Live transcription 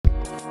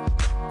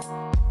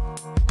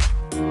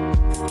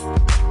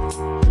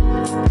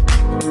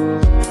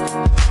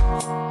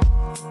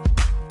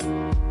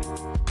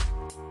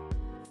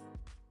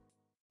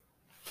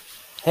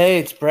Hey,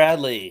 it's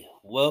Bradley.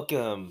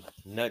 Welcome,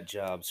 nut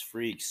jobs,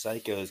 freaks,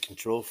 psychos,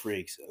 control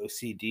freaks,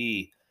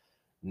 OCD,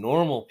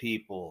 normal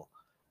people.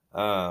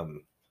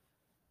 Um,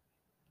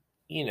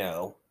 you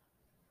know,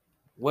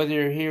 whether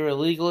you're here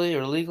illegally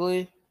or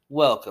legally,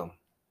 welcome.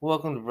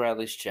 Welcome to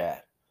Bradley's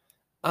chat.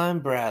 I'm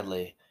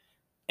Bradley,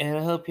 and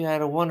I hope you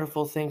had a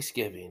wonderful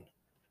Thanksgiving,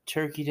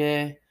 Turkey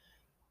Day,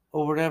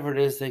 or whatever it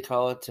is they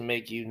call it to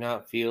make you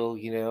not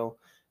feel,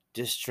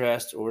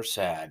 distressed or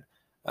sad.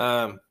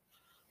 Um,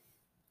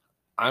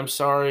 I'm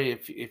sorry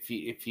if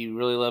you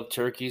really love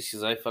turkeys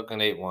because I fucking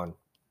ate one.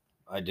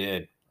 I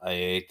did. I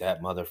ate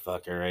that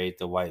motherfucker. I ate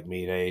the white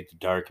meat. I ate the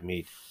dark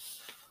meat.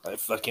 I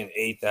fucking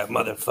ate that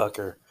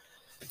motherfucker.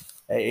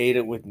 I ate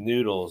it with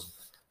noodles.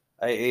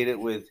 I ate it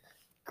with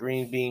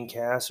green bean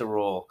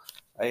casserole.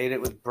 I ate it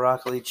with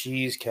broccoli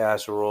cheese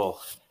casserole.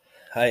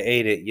 I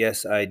ate it.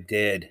 Yes, I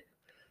did.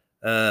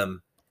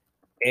 Um,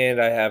 and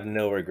I have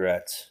no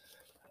regrets.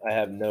 I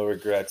have no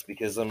regrets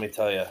because let me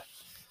tell you,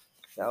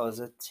 that was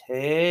a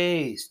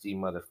tasty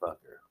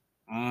motherfucker.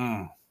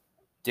 Mmm.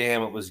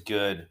 Damn, it was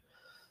good.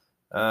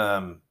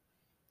 Um,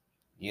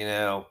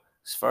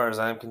 as far as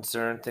I'm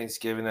concerned,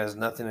 Thanksgiving has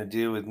nothing to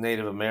do with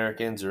Native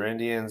Americans or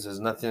Indians, has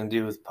nothing to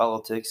do with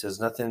politics, has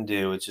nothing to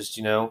do. It's just,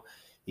 you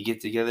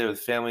get together with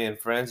family and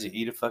friends, you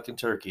eat a fucking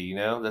turkey,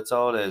 That's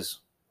all it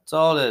is. That's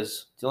all it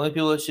is. The only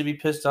people that should be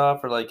pissed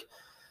off are like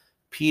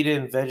PETA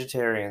and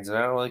vegetarians, and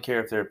I don't really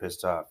care if they're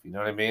pissed off. You know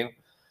what I mean?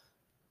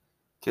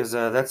 Because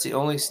that's the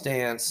only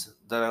stance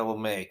that I will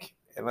make.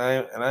 And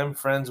I'm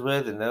friends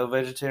with and know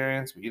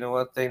vegetarians, but you know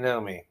what? They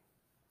know me.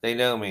 They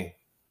know me.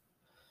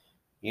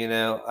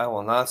 I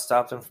will not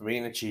stop them from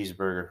eating a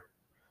cheeseburger.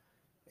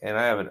 And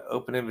I have an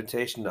open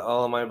invitation to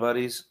all of my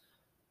buddies,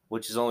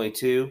 which is only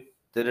two,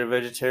 that are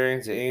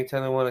vegetarians. And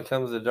anytime they want to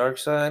come to the dark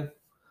side,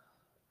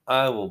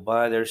 I will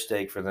buy their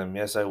steak for them.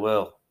 Yes, I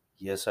will.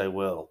 Yes, I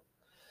will.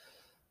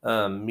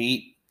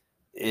 Meat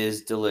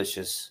is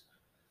delicious.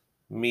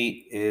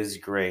 Meat is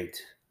great.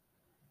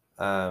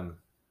 Um,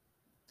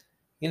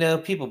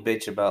 people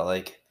bitch about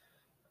like,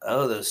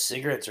 oh, those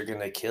cigarettes are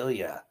gonna kill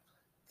you.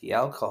 The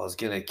alcohol is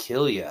gonna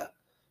kill you.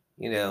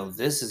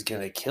 This is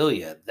gonna kill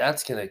you.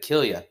 That's gonna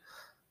kill you.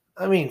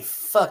 I mean,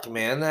 fuck,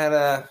 man.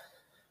 That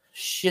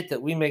shit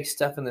that we make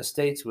stuff in the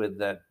States with,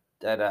 that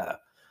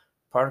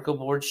particle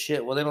board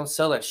shit. Well, they don't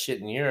sell that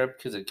shit in Europe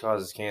because it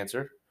causes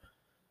cancer.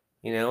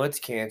 It's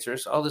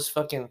cancerous. All this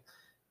fucking,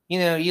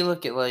 you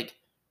look at like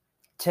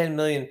 10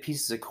 million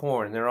pieces of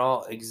corn. They're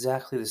all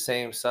exactly the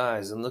same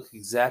size and look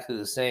exactly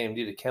the same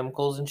due to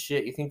chemicals and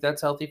shit. You think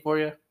that's healthy for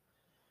you?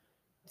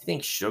 You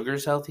think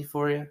sugar's healthy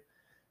for you?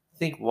 You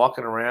think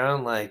walking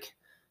around like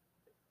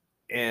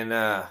and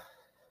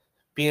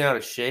being out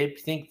of shape,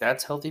 you think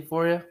that's healthy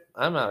for you?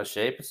 I'm out of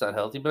shape. It's not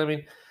healthy, but I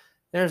mean,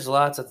 there's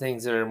lots of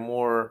things that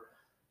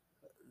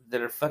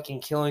are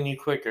fucking killing you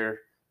quicker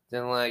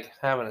than like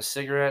having a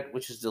cigarette,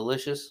 which is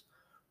delicious,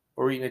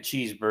 or eating a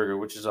cheeseburger,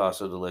 which is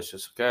also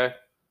delicious. Okay,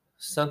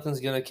 something's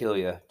gonna kill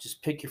you.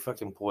 Just pick your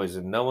fucking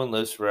poison. No one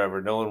lives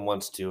forever. No one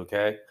wants to.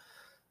 Okay.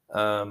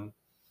 Um,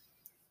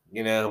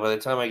 by the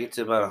time I get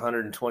to about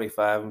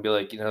 125 and be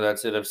like,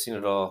 that's it. I've seen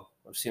it all.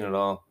 I've seen it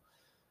all.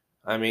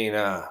 I mean,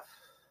 I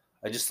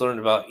just learned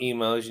about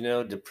emos.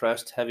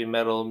 Depressed heavy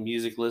metal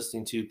music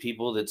listening to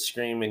people that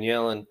scream and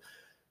yell and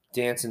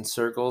dance in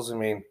circles. I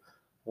mean,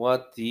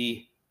 what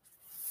the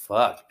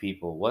fuck,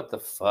 people? What the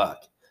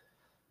fuck?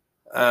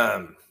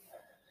 Um,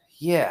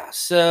 yeah.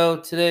 So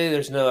today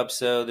there's no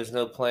episode. There's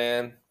no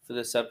plan for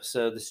this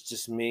episode. This is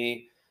just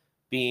me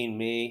being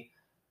me.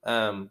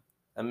 Um,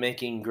 I'm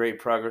making great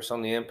progress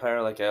on the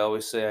Empire, like I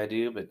always say I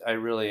do, but I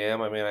really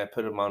am. I mean, I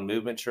put them on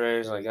movement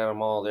trays and I got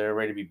them all there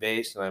ready to be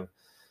based, and I've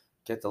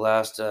got the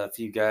last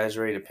few guys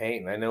ready to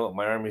paint, and I know what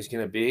my army's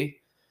going to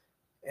be.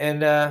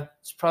 And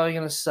it's probably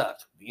going to suck.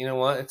 But you know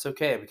what? It's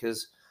okay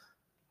because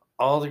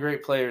all the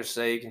great players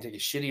say you can take a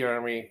shitty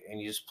army and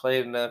you just play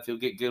it enough, you'll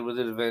get good with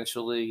it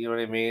eventually. You know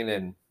what I mean?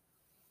 And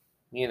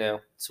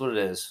it's what it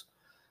is.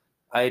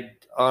 I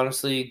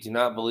honestly do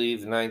not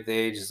believe the Ninth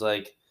Age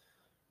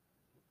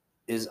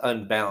is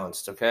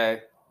unbalanced.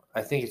 Okay,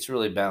 I think it's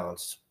really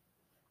balanced.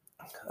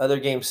 Other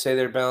games say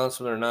they're balanced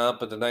when they're not,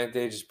 but the Ninth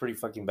Age is pretty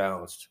fucking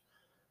balanced.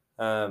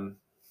 Um,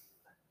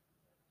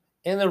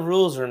 and the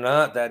rules are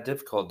not that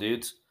difficult,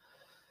 dudes.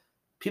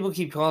 People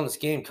keep calling this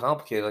game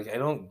complicated. Like, I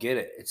don't get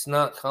it. It's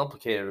not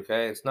complicated.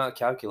 Okay, it's not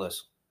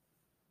calculus.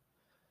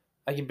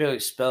 I can barely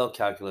spell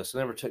calculus. I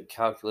never took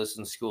calculus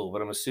in school,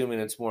 but I'm assuming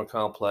it's more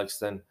complex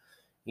than,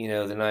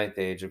 the Ninth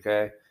Age.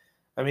 Okay,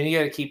 I mean, you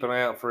got to keep an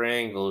eye out for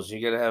angles. You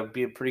got to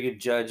be a pretty good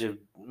judge of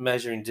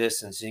measuring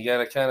distance. You got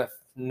to kind of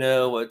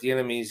know what the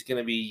enemy is going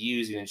to be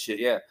using and shit.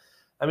 Yeah,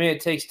 I mean,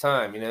 it takes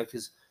time,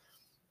 because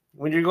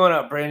when you're going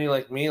out brand new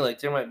like me, like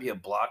there might be a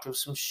block of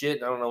some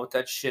shit. I don't know what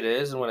that shit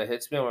is, and when it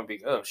hits me, I'm gonna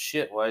be, oh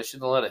shit, well I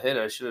shouldn't have let it hit.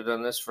 I should have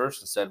done this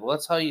first instead. Well,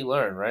 that's how you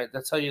learn, right?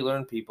 That's how you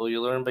learn, people.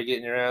 You learn by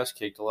getting your ass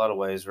kicked a lot of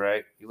ways,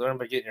 right? You learn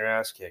by getting your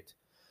ass kicked.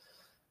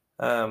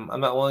 I'm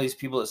not one of these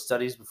people that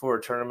studies before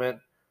a tournament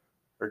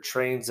or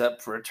trains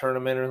up for a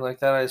tournament or like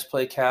that. I just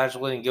play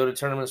casually and go to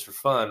tournaments for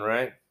fun,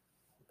 right?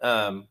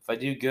 If I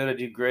do good, I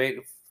do great.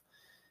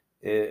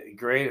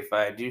 Great. If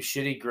I do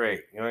shitty,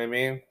 great. You know what I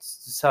mean?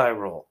 It's just how I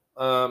roll.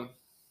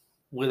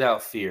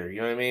 Without fear.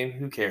 You know what I mean?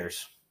 Who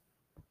cares?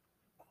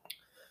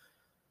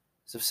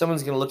 So if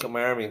someone's gonna look at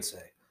my army and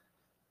say,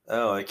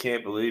 "Oh, I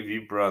can't believe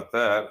you brought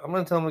that," I'm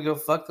gonna tell them to go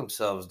fuck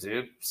themselves,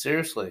 dude.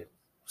 Seriously,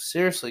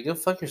 seriously, go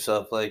fuck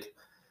yourself. Like,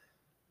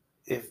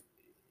 if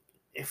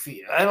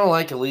I don't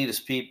like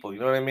elitist people, you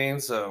know what I mean?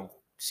 So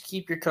just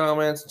keep your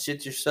comments and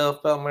shit to yourself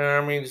about my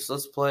army. Just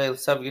let's play,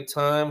 let's have a good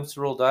time, let's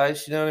roll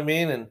dice. You know what I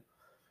mean?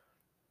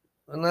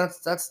 And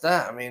that's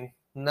that. I mean,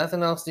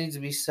 nothing else needs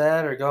to be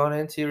said or gone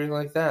into or anything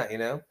like that. You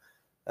know,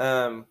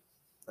 um,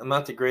 I'm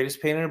not the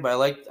greatest painter, but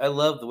I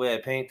love the way I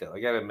paint though. I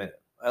gotta admit,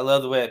 I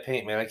love the way I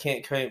paint, man. I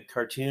can't paint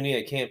cartoony,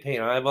 I can't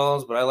paint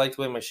eyeballs, but I like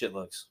the way my shit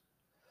looks.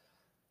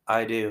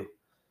 I do.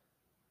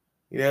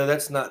 You know,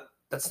 that's not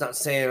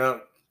saying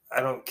I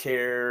don't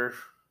care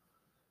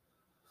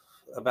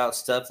about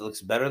stuff that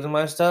looks better than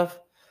my stuff.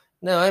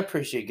 No, I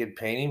appreciate good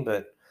painting,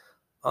 but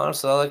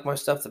honestly, I like my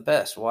stuff the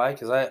best. Why?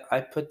 Because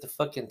I put the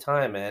fucking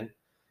time in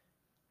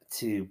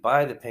to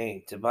buy the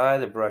paint, to buy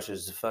the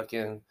brushes, to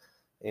fucking,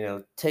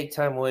 take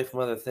time away from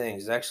other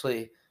things.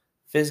 Actually,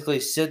 physically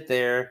sit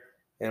there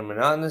in a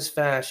monotonous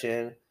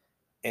fashion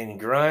and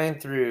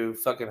grind through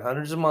fucking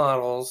hundreds of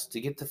models to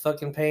get the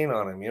fucking paint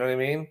on them. You know what I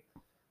mean?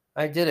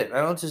 I did it.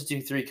 I don't just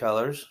do 3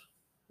 colors.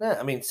 Nah,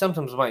 I mean,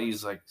 sometimes I might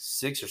use like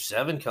 6 or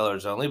 7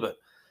 colors only, but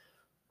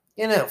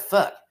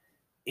fuck.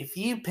 If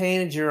you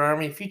painted your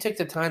army, if you took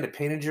the time to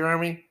paint your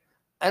army,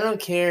 I don't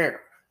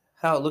care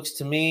how it looks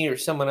to me or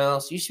someone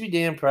else. You should be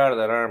damn proud of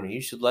that army.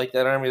 You should like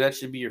that army. That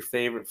should be your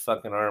favorite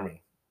fucking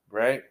army,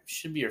 right?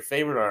 Should be your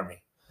favorite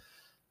army.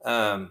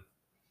 Um,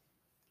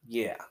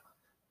 yeah.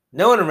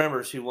 No one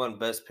remembers who won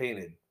best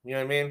painted. You know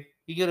what I mean?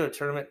 You go to a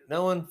tournament,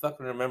 no one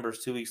fucking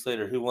remembers 2 weeks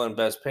later who won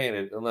best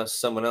painted unless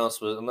someone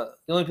else was.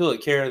 The only people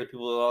that care are the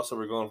people that also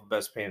were going for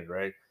best painted,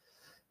 right?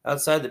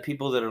 Outside the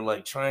people that are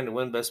like trying to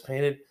win best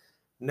painted,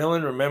 no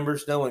one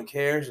remembers, no one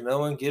cares, no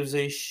one gives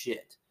a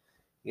shit.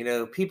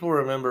 People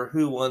remember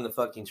who won the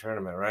fucking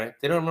tournament, right?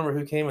 They don't remember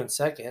who came in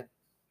second.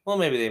 Well,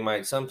 maybe they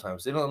might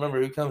sometimes. They don't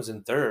remember who comes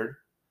in third.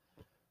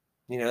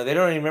 They don't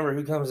even remember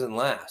who comes in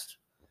last.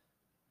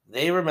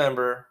 They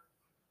remember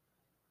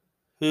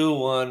who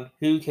won,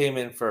 who came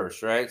in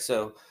first, right?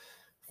 So,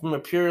 from a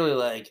purely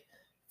like,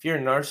 if you're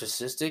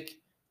narcissistic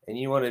and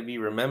you want to be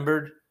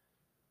remembered,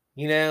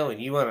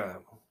 and you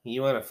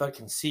want to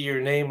fucking see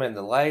your name in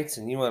the lights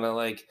and you want to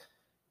like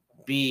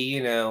be,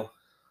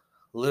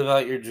 live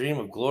out your dream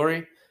of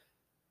glory,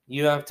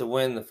 you have to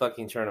win the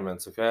fucking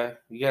tournaments, okay?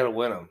 You got to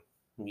win them.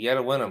 You got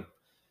to win them.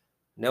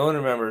 No one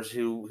remembers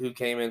who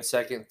came in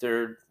second,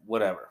 third,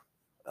 whatever.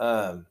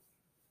 Um,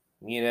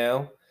 you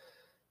know,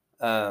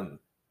 um,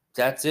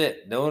 that's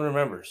it. No one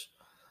remembers.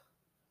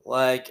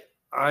 Like,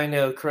 I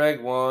know Craig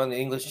won the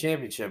English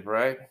Championship,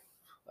 right?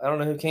 I don't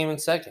know who came in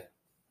second.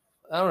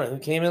 I don't know who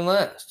came in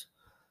last.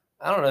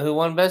 I don't know who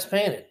won Best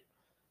Painted.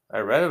 I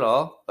read it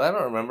all, but I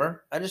don't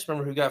remember. I just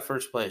remember who got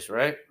first place,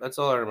 right? That's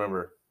all I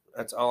remember.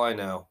 That's all I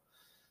know.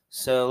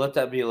 So let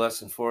that be a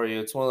lesson for you.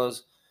 It's one of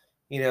those,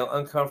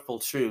 uncomfortable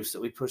truths that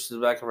we push to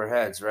the back of our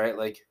heads, right?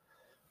 Like,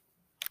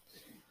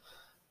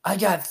 I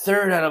got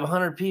third out of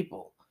 100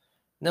 people.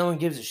 No one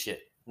gives a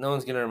shit. No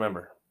one's going to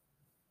remember.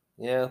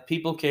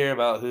 People care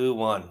about who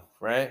won,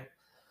 right?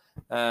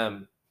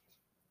 Um,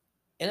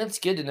 and it's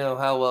good to know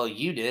how well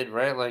you did,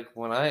 right? Like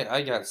when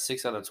I got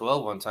 6 out of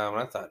 12 one time,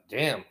 and I thought,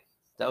 damn,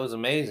 that was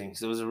amazing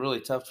because it was a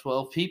really tough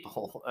 12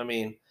 people. I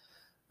mean,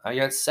 I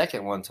got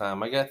second one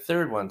time. I got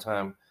third one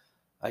time.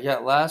 I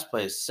got last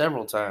place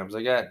several times.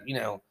 I got,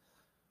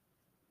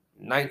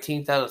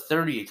 19th out of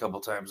 30 a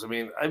couple times. I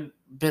mean, I've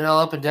been all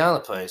up and down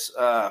the place.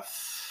 I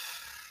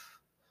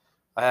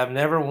have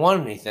never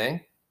won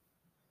anything,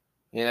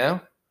 you know,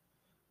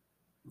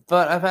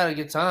 but I've had a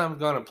good time,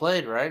 gone and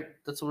played, right?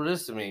 That's what it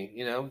is to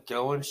me,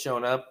 going,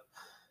 showing up,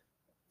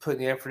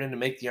 putting the effort in to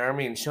make the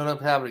army and showing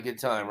up having a good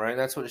time, right?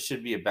 That's what it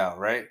should be about,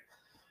 right?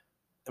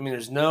 I mean,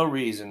 there's no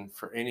reason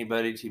for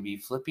anybody to be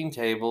flipping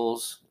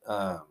tables,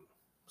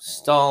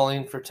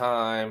 stalling for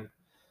time,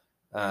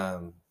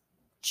 um,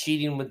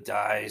 cheating with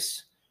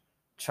dice,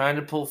 trying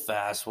to pull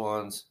fast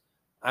ones.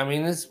 I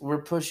mean,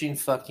 we're pushing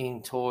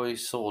fucking toy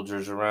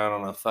soldiers around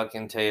on a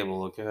fucking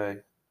table, okay?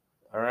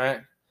 All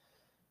right?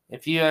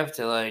 If you have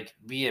to like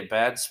be a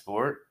bad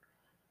sport,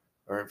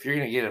 or if you're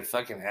gonna get a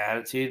fucking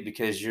attitude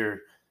because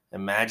your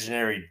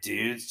imaginary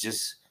dudes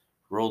just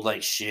rolled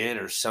like shit,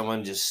 or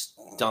someone just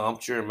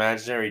stomped your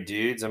imaginary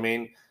dudes, I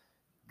mean,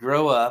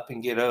 grow up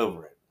and get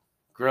over it.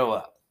 Grow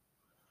up.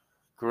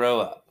 Grow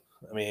up.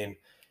 I mean,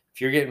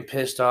 if you're getting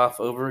pissed off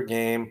over a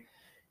game,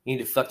 you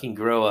need to fucking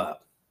grow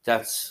up.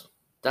 That's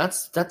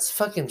that's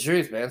fucking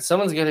truth, man.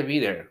 Someone's got to be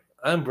there.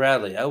 I'm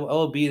Bradley. I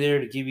will be there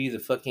to give you the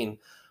fucking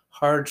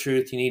hard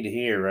truth you need to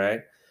hear, right?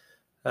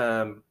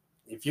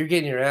 If you're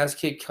getting your ass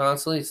kicked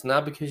constantly, it's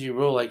not because you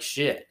roll like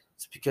shit.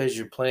 It's because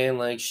you're playing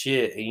like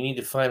shit, and you need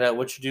to find out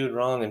what you're doing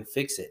wrong and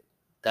fix it.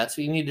 That's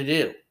what you need to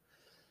do.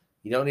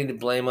 You don't need to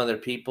blame other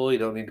people. You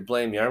don't need to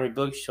blame the army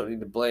books. You don't need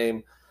to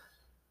blame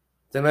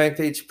the Ninth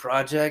Age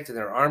Project and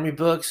their army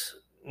books,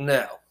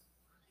 no.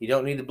 You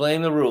don't need to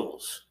blame the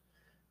rules.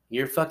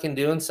 You're fucking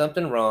doing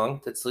something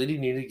wrong that's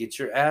leading you to get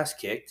your ass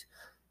kicked,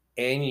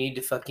 and you need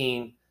to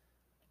fucking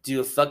do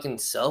a fucking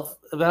self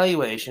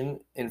evaluation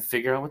and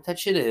figure out what that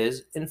shit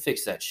is and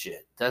fix that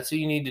shit. That's what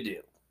you need to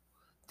do.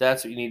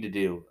 That's what you need to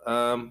do.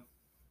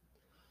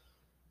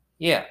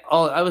 Yeah.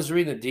 I was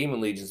reading the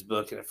Demon Legions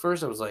book, and at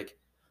first I was like,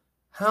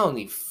 how in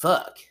the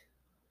fuck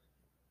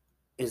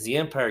is the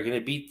Empire going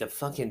to beat the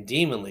fucking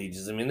Demon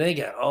Legions? I mean, they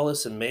got all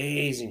this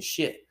amazing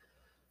shit.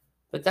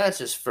 But that's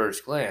just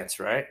first glance,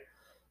 right?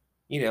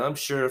 I'm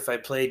sure if I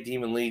played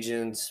Demon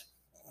Legions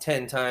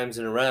 10 times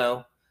in a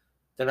row,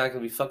 they're not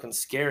going to be fucking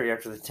scary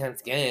after the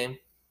 10th game.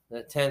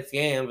 The 10th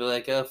game, be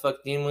like, oh,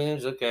 fuck Demon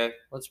Legions? Okay,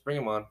 let's bring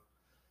them on.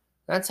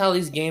 That's how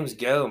these games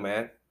go,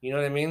 man. You know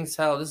what I mean? This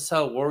is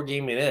how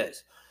wargaming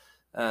is.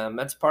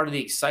 That's part of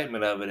the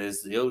excitement of it,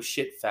 is the oh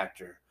shit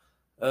factor.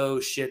 Oh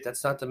shit,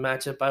 that's not the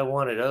matchup I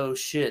wanted. Oh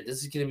shit,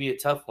 this is going to be a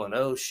tough one.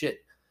 Oh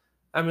shit.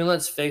 I mean,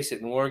 let's face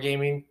it, in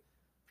wargaming,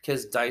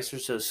 because dice are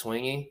so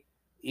swingy,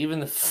 even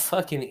the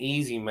fucking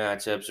easy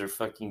matchups are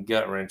fucking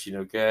gut wrenching,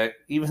 okay?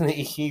 Even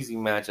the easy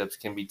matchups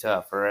can be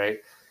tough, all right?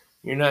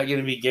 You're not going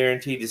to be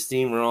guaranteed to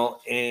steamroll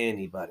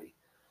anybody.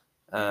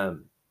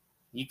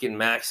 You can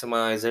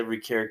maximize every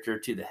character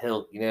to the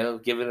hilt,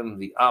 giving them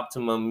the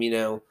optimum,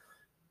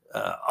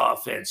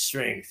 offense,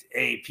 strength,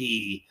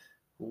 AP,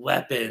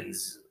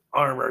 weapons,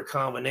 armor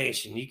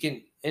combination.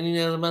 The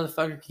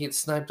motherfucker can get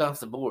sniped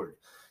off the board.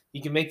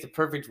 You can make the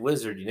perfect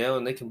wizard,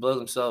 and they can blow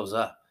themselves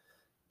up.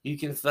 You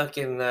can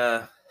fucking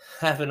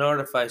have an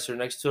artificer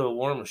next to a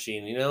war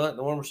machine. You know what?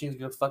 The war machine's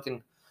gonna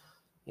fucking,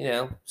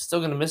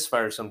 still gonna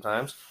misfire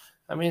sometimes.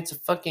 I mean, it's a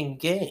fucking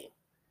game,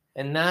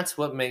 and that's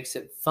what makes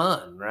it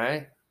fun,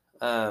 right?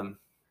 It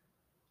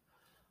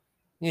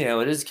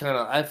is kind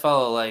of. I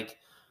follow like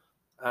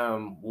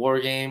war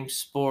game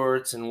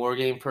sports and war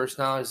game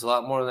personalities a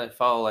lot more than I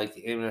follow like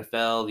the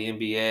NFL, the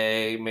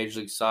NBA, Major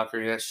League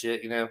Soccer, that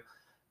shit.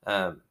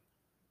 Um,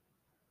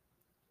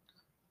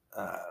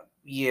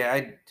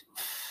 yeah,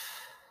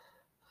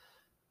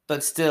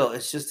 but still,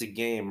 it's just a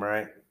game,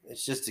 right?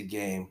 It's just a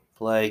game.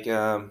 Like,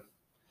 I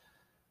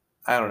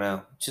don't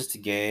know, just a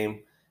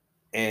game.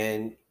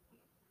 And,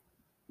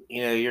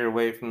 you're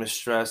away from the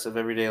stress of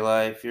everyday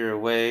life. You're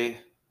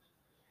away.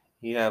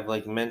 You have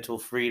like mental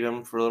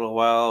freedom for a little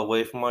while,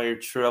 away from all your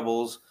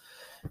troubles.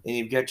 And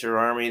you've got your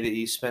army that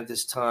you spent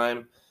this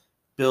time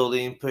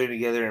building, putting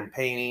together, and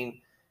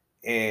painting.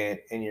 And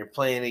you're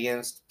playing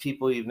against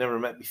people you've never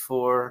met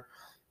before.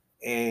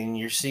 And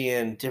you're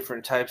seeing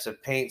different types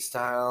of paint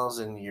styles,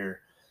 and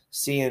you're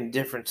seeing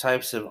different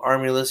types of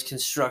army list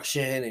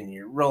construction, and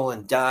you're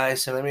rolling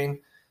dice. And I mean,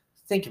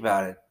 think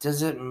about it.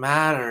 Does it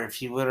matter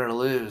if you win or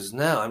lose?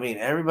 No. I mean,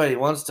 everybody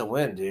wants to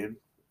win, dude.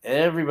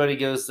 Everybody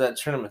goes to that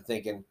tournament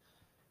thinking,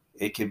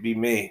 it could be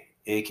me.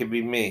 It could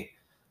be me.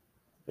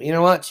 But you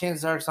know what?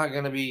 Chances are it's not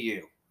going to be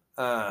you.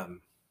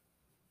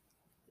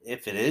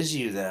 If it is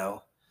you,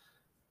 though,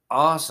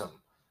 awesome.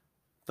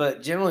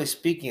 But generally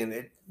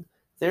speaking,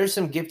 there's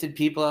some gifted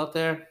people out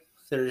there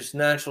that are just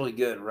naturally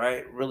good,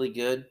 right? Really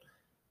good.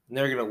 And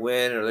they're going to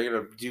win, or they're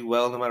going to do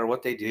well no matter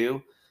what they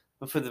do.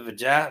 But for the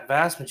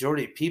vast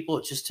majority of people,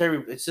 it's just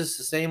the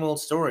same old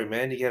story,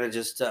 man. You got to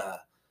just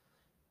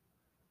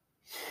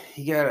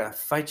you got to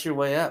fight your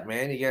way up,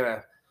 man. You got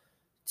to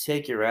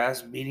take your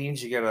ass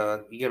beatings. You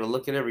got to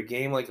look at every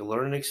game like a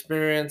learning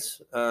experience.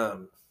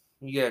 You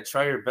got to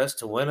try your best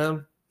to win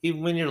them,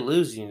 even when you're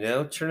losing.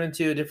 Turn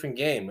into a different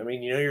game. I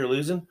mean, you're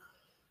losing.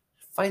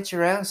 Fight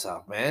your ass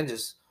off, man.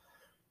 Just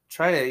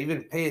try to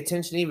even pay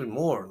attention even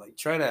more. Like,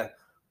 try to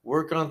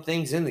work on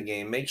things in the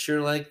game. Make sure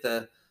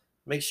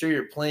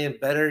you're playing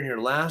better in your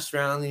last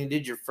round than you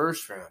did your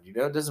first round.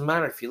 It doesn't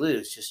matter if you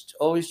lose. Just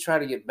always try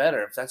to get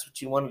better if that's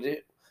what you want to do.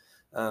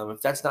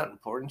 If that's not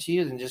important to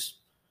you, then just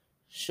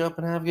show up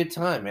and have a good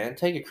time, man.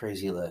 Take a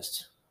crazy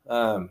list.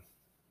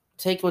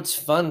 Take what's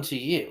fun to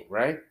you,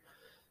 right?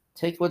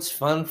 Take what's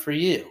fun for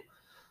you.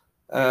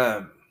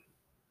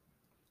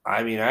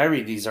 I mean, I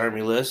read these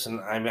army lists, and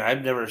I mean,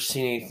 I've never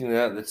seen anything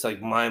that's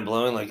like mind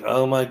blowing. Like,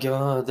 oh my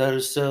god, that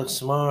is so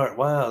smart!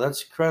 Wow,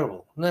 that's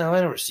incredible. No, I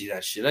never see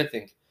that shit. I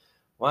think,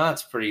 wow,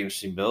 that's a pretty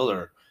interesting build,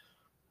 or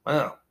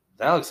wow,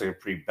 that looks like a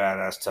pretty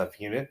badass tough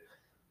unit.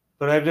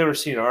 But I've never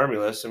seen an army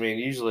list. I mean,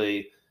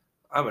 usually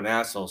I'm an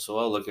asshole, so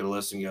I'll look at a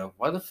list and go,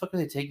 why the fuck are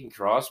they taking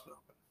crossbow?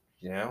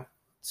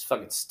 It's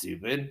fucking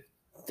stupid.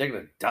 They're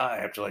gonna die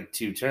after like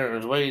 2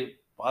 turns. Why you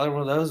bother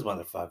with those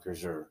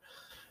motherfuckers? Or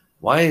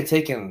why are you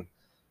taking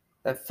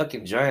that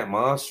fucking giant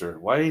monster?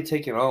 Why are you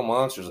taking all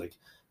monsters? Like,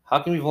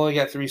 how come you've only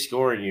got 3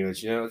 scoring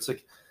units? It's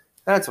like,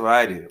 that's what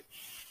I do.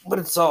 But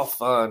it's all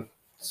fun.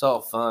 It's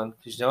all fun.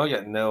 Because, I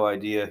got no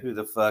idea who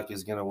the fuck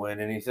is going to win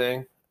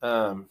anything.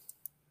 Like,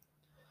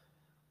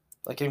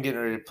 I'm getting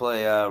ready to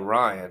play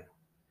Ryan.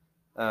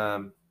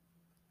 And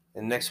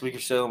next week or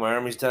so, my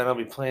army's done. I'll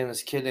be playing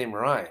this kid named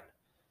Ryan.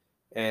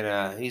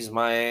 And he's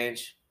my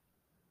age.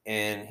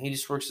 and he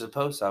just works at the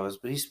post office,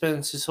 but he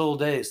spends his whole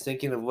days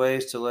thinking of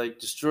ways to like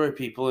destroy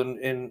people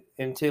in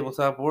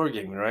tabletop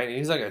wargaming, right? And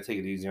he's not gonna take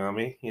it easy on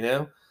me, you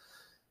know.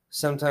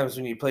 Sometimes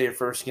when you play your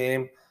first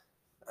game,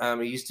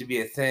 it used to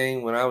be a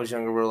thing when I was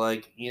younger. Where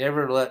like you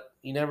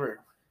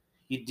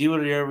do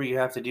whatever you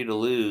have to do to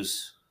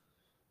lose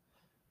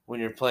when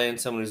you're playing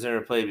someone who's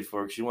never played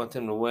before, because you want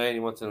them to win,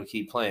 you want them to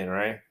keep playing,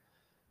 right?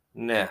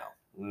 No,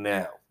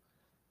 no,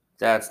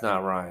 that's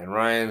not Ryan.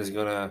 Ryan is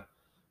gonna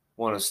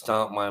want to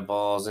stomp my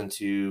balls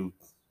into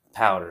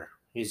powder.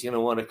 He's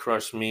gonna want to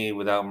crush me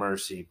without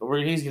mercy. But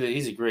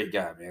he's a great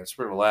guy, man. So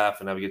we're gonna laugh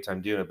and have a good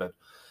time doing it. But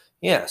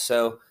yeah,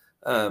 so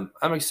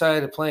I'm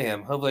excited to play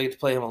him. Hopefully, I get to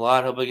play him a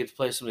lot. Hopefully, I get to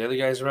play some of the other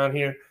guys around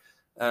here.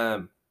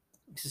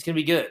 It's gonna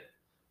be good.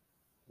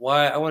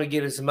 Why I want to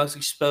get as much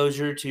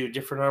exposure to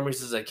different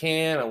armies as I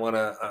can. I want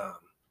to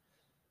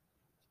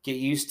get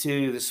used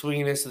to the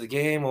swinginess of the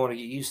game. I want to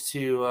get used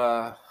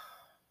to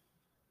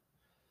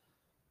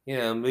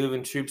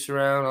moving troops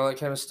around, all that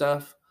kind of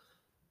stuff.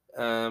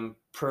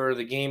 Per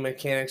the game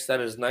mechanics that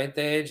is Ninth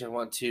Age, I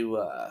want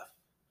to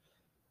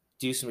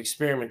do some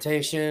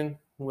experimentation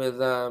with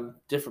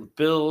different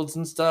builds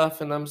and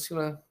stuff, and I'm just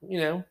gonna,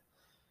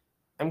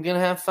 I'm gonna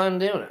have fun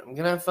doing it.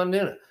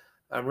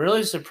 I'm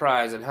really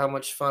surprised at how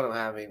much fun I'm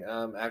having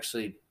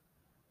actually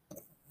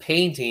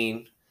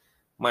painting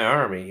my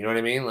army. You know what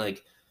I mean?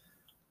 Like,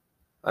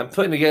 I'm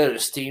putting together a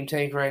steam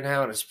tank right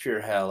now, and it's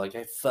pure hell. Like,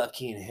 I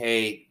fucking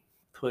hate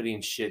putting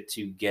shit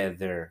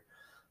together.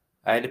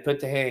 I had to put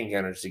the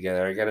handgunners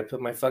together. I got to put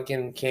my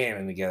fucking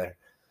cannon together.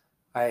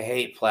 I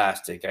hate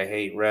plastic. I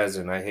hate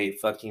resin. I hate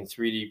fucking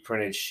 3D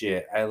printed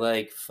shit. I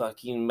like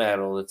fucking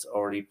metal that's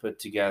already put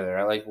together.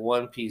 I like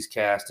one-piece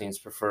castings,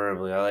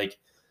 preferably. I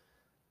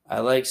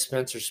like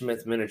Spencer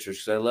Smith miniatures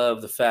because I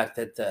love the fact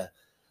that the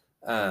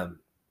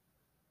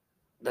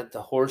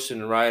horse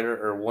and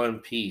rider are one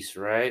piece,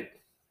 right?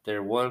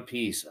 They're one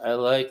piece. I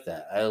like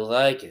that. I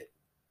like it.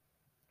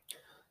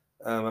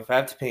 If I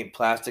have to paint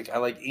plastic, I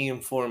like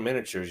EM4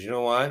 miniatures. You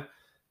know why?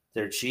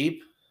 They're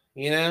cheap,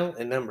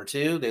 and number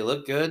two, they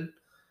look good.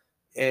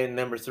 And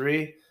number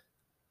three,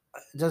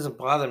 it doesn't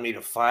bother me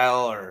to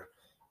file or,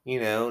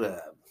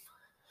 to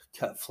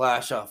cut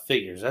flash off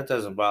figures. That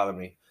doesn't bother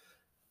me.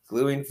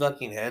 Gluing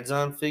fucking heads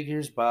on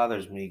figures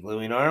bothers me.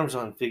 Gluing arms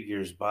on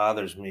figures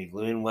bothers me.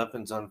 Gluing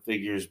weapons on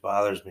figures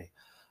bothers me.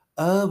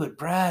 Oh, but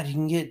Brad, you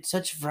can get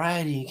such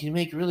variety. You can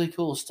make really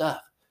cool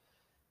stuff.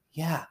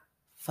 Yeah,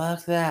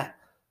 fuck that.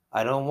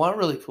 I don't want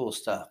really cool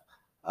stuff.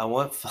 I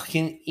want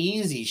fucking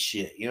easy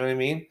shit. You know what I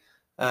mean?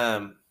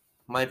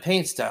 My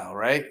paint style,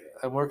 right?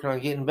 I'm working on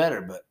getting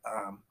better, but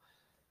I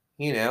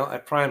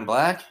prime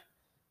black.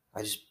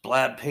 I just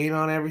blab paint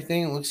on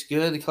everything. It looks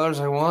good, the colors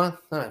I want.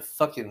 Then I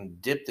fucking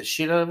dip the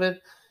shit out of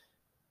it.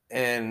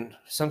 And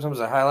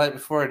sometimes I highlight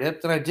before I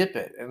dip, then I dip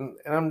it, and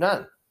I'm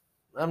done.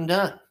 I'm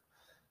done.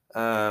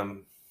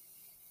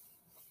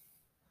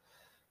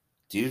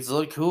 Dudes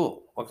look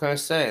cool. What can I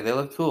say? They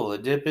look cool. The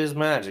dip is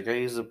magic. I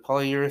use a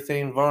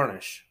polyurethane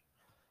varnish.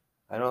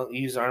 I don't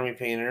use Army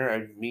Painter.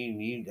 I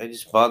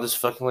just bought this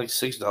fucking like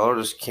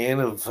 $6 can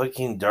of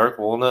fucking dark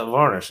walnut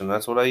varnish, and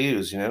that's what I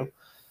use. And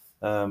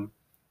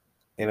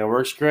it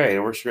works great.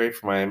 It works great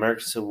for my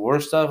American Civil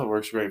War stuff. It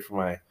works great for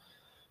my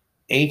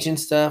ancient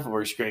stuff. It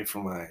works great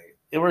for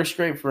It works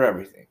great for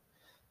everything.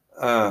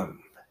 I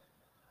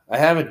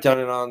haven't done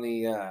it on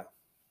the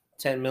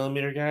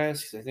 10mm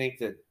guys because I think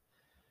that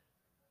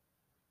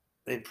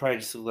they probably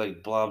just look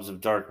like blobs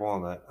of dark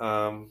walnut.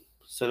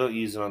 So don't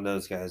use it on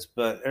those guys.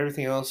 But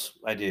everything else,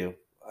 I do.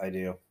 I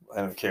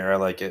don't care. I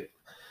like it.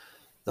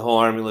 The whole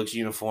army looks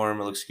uniform.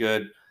 It looks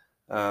good.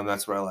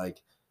 That's what I like.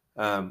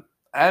 I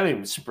haven't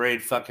even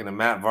sprayed fucking a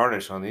matte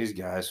varnish on these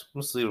guys.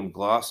 I'm just leave them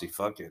glossy.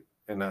 Fuck it,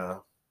 and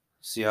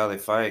see how they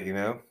fight.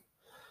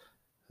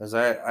 Because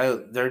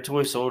they're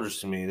toy soldiers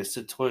to me. This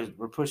is toy.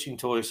 We're pushing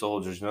toy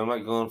soldiers. I'm not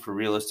going for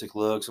realistic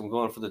looks. I'm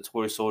going for the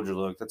toy soldier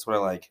look. That's what I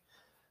like.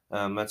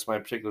 That's my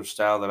particular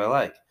style that I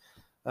like.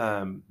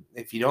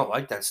 If you don't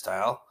like that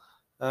style,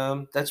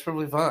 that's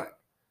probably fine.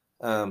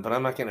 But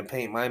I'm not going to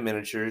paint my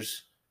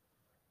miniatures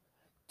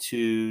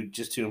to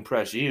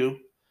impress you.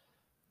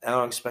 I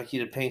don't expect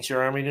you to paint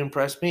your army to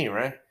impress me,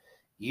 right?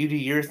 You do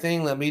your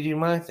thing, let me do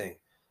my thing.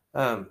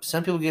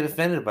 Some people get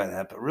offended by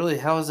that, but really,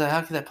 how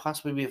could that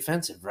possibly be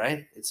offensive,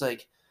 right? It's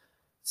like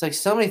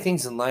so many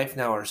things in life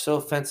now are so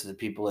offensive to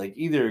people. Like,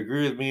 either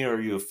agree with me or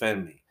you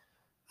offend me.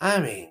 I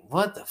mean,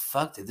 what the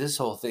fuck did this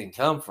whole thing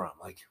come from?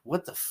 Like,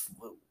 what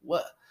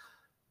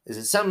is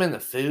it? Something in the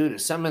food?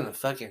 Is something in the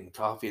fucking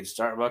coffee at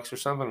Starbucks or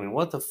something? I mean,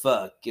 what the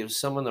fuck gives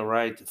someone the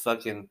right to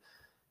fucking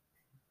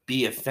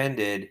be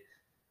offended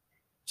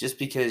just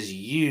because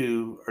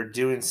you are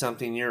doing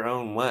something your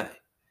own way?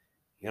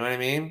 You know what I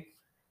mean?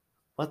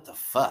 What the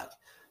fuck?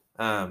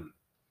 AOS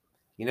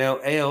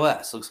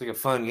looks like a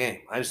fun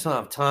game. I just don't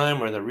have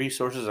time or the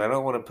resources. I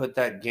don't want to put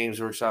that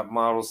Games Workshop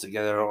models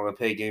together. I don't want to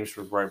pay Games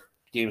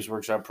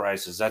Workshop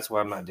prices. That's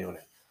why I'm not doing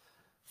it.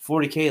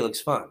 40K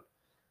looks fun.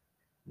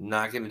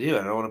 Not going to do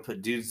it. I don't want to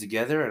put dudes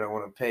together. I don't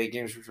want to pay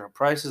Games Workshop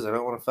prices. I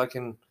don't want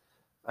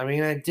I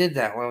mean, I did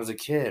that when I was a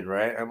kid,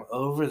 right? I'm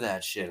over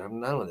that shit.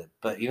 I'm done with it.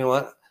 But you know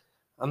what?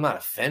 I'm not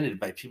offended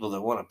by people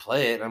that want to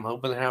play it. I'm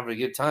hoping they're having a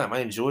good time. I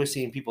enjoy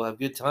seeing people have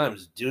good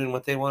times doing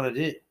what they want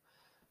to do.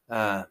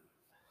 Uh,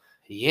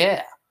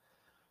 yeah.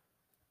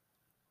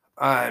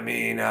 I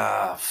mean,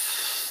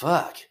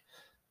 fuck.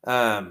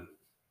 Um,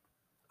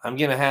 I'm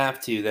gonna have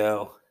to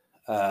though.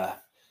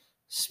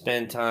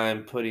 Spend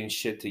time putting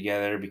shit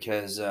together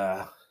because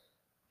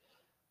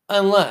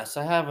unless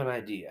I have an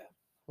idea.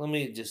 Let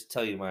me just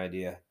tell you my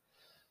idea.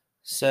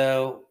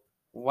 So,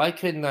 why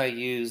couldn't I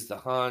use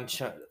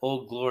the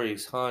Old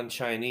Glory's Han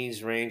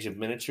Chinese range of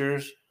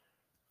miniatures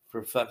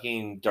for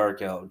fucking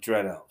dread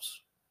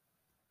elves?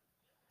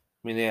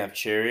 I mean, they have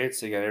chariots,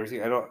 they got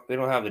everything. They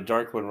don't have the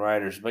Dark One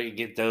riders, but you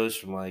get those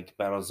from like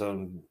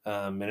Battlezone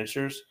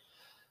miniatures.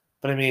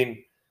 But I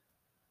mean,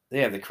 they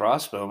have the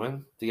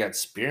crossbowmen, they got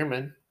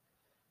spearmen,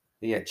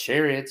 they got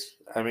chariots.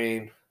 I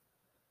mean,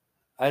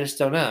 I just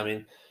don't know. I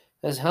mean,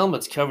 those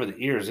helmets cover the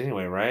ears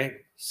anyway, right?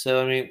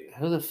 So I mean,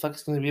 who the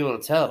fuck's gonna be able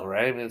to tell,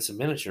 right? I mean, it's a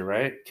miniature,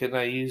 right? Couldn't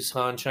I use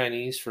Han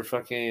Chinese for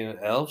fucking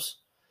elves?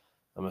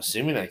 I'm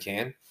assuming I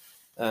can.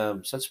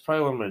 So that's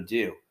probably what I'm gonna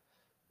do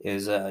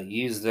is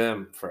use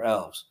them for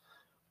elves.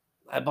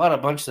 I bought a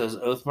bunch of those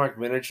Oathmark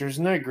miniatures,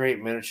 and they're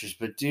great miniatures.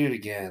 But dude,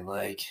 again,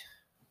 like,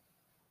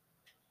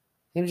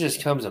 there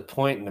just comes a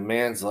point in a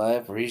man's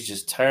life where he's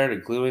just tired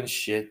of gluing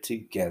shit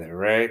together,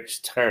 right?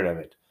 Just tired of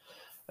it.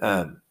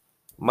 Um,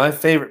 my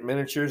favorite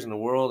miniatures in the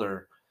world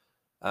are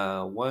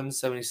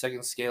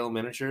 1/72nd scale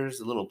miniatures,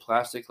 the little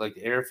plastic, like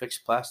the Airfix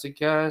plastic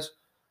guys.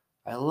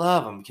 I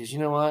love them because you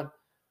know what?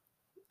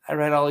 I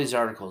read all these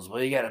articles.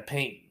 Well, you got to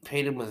paint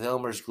them with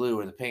Elmer's glue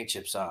or the paint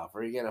chips off,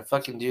 or you got to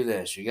fucking do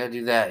this, you got to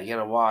do that, you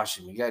got to wash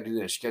them, you got to do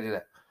this, you got to do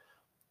that.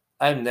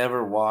 I've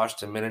never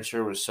washed a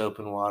miniature with soap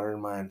and water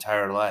in my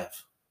entire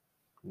life.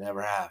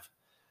 Never have.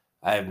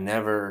 I've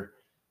never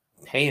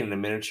painted a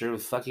miniature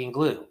with fucking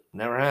glue.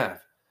 Never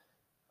have.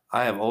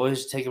 I have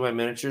always taken my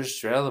miniatures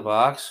straight out of the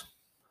box,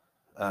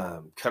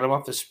 cut them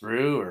off the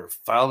sprue or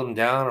file them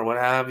down or what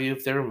have you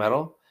if they were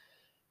metal,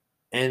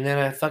 and then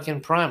I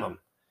fucking prime them.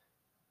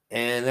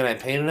 And then I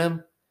painted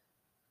them,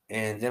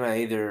 and then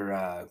I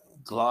either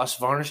gloss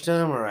varnished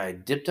them or I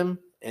dipped them,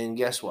 and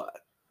guess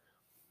what?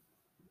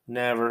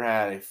 Never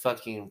had a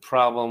fucking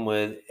problem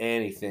with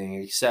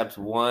anything except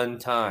one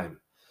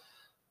time.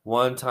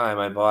 One time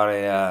I bought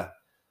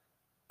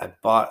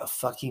a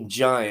fucking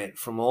giant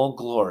from Old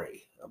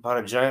Glory. I bought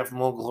a giant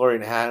from Old Glory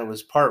and it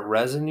was part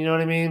resin, you know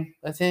what I mean?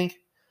 I think.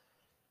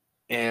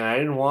 And I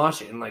didn't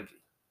wash it, and like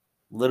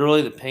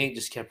literally the paint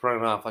just kept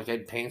running off. Like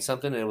I'd paint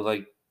something and it would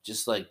like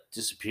just like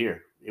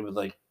disappear. It would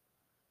like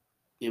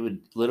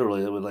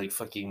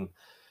fucking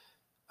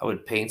I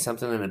would paint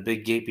something and a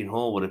big gaping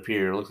hole would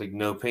appear. It looked like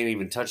no paint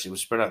even touched it. It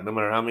was spread out. No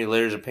matter how many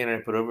layers of paint I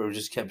put over it, it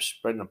just kept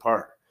spreading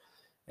apart.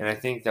 And I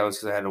think that was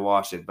because I had to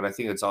wash it, but I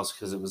think it's also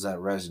because it was that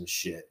resin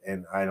shit,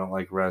 and I don't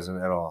like resin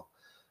at all.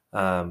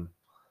 Um,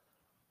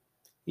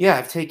 yeah,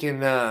 I've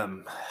taken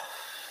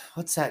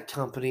what's that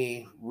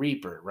company?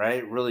 Reaper,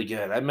 right? Really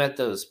good. I met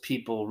those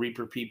people,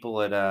 Reaper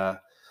people, at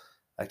a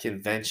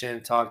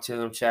convention. Talked to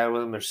them, chatted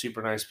with them. They're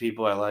super nice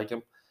people. I like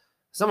them.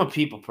 So I'm a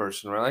people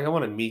person, right? Like I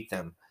want to meet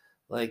them.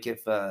 Like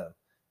if the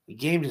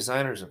game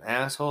designer's an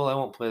asshole, I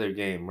won't play their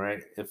game,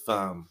 right? If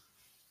I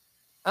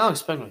don't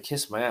expect them to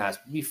kiss my ass,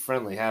 but be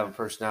friendly, have a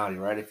personality,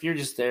 right? If you're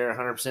just there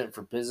 100%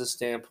 for business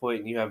standpoint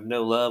and you have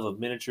no love of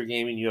miniature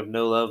gaming, you have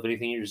no love of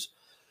anything, you're just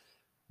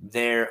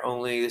there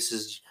only, this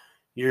is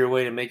your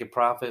way to make a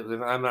profit,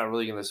 then I'm not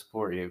really going to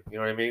support you. You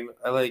know what I mean?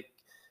 I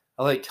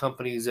like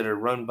companies that are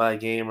run by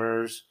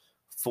gamers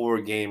for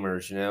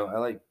gamers, you know?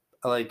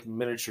 I like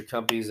miniature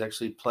companies that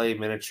actually play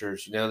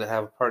miniatures, you know, that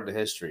have a part of the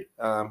history.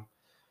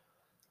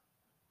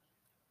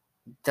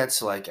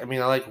 That's like, I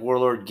mean, I like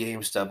Warlord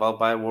game stuff. I'll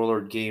buy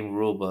Warlord game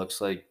rule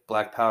books. Like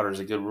Black Powder is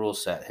a good rule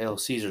set. Hail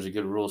Caesar's a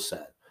good rule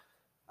set.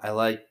 I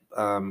like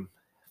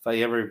if I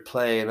ever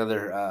play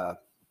another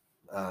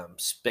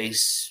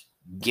space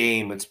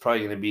game, it's probably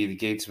going to be the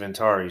Gates of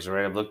Antares.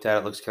 Right? I've looked at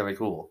it; looks kind of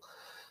cool.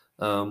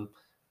 Um,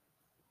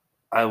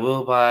 I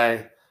will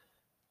buy.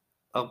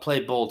 I'll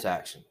play Bolt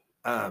Action.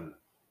 Um,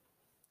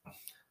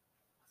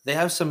 they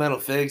have some metal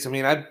figs. I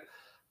mean, I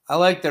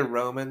like their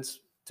Romans,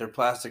 their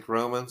plastic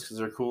Romans because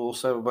they're cool.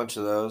 So I have a bunch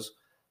of those.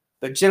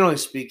 But generally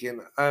speaking,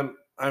 I'm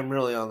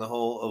really on the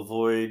whole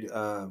avoid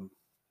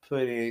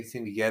putting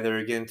anything together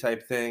again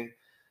type thing.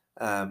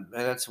 And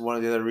that's one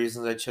of the other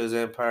reasons I chose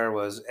Empire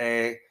was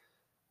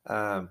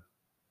um,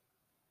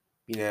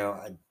 you know,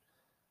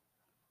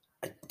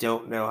 I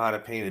don't know how to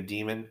paint a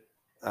demon.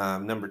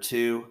 Number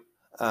two,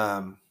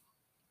 um,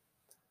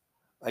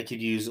 I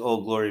could use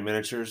Old Glory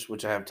miniatures,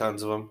 which I have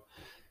tons of them,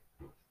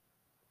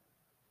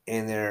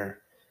 and they're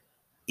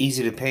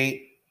easy to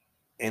paint,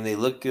 and they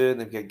look good.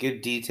 And they've got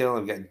good detail,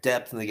 and they've got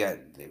depth, and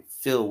they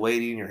feel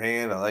weighty in your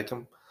hand. I like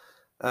them.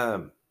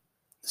 Um,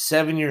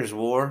 7 Years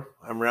War.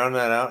 I'm rounding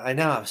that out. I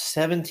now have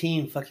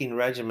 17 fucking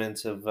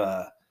regiments of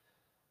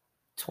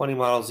 20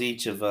 models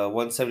each of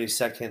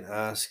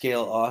 1/72nd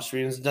scale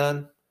Austrians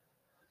done.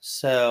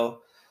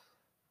 So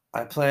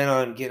I plan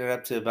on getting it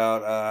up to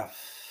about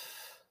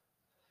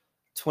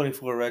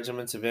 24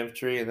 regiments of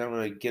infantry, and then I'm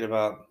going to get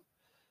about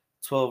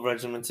 12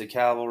 regiments of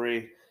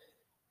cavalry,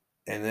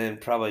 and then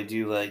probably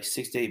do like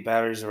 6 to 8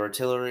 batteries of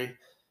artillery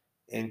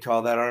and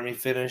call that army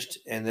finished.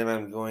 And then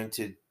I'm going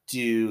to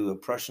do a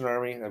Prussian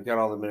army. I've got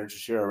all the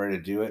miniatures here already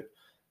to do it.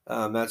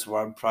 That's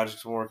what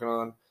project I'm working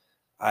on.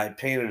 I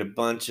painted a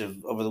bunch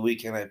of, over the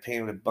weekend, I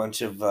painted a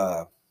bunch of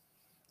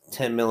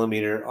 10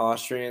 millimeter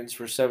Austrians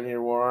for 7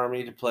 Year War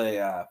Army to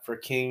play for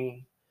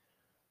King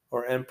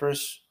or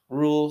Empress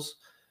rules.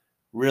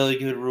 Really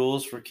good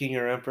rules for King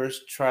or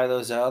Empress. Try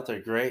those out. They're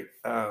great.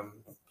 Kind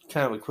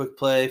of a quick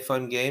play,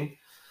 fun game.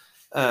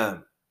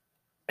 Um,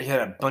 I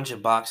got a bunch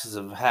of boxes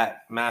of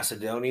hat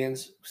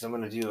Macedonians because I'm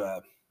going to do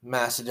a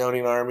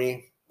Macedonian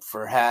army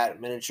for hat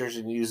miniatures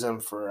and use them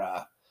for,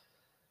 I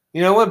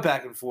went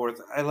back and forth.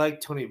 I like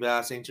Tony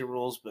Bass Ancient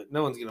Rules, but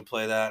no one's going to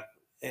play that.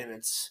 And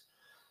it's,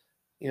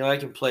 I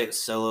can play it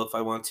solo if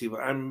I want to,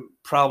 but I'm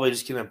probably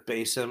just going to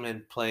base them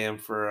and play them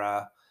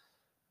for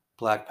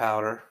Black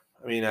Powder.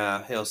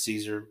 Hail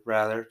Caesar,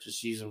 rather.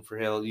 Just use them for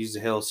use the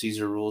Hail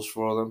Caesar rules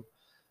for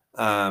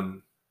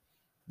them.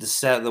 The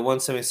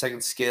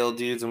 1/72 scale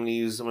dudes, I'm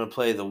gonna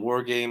play the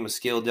War Game, a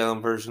scaled down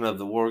version of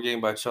the War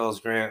Game by Charles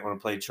Grant. I'm gonna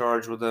play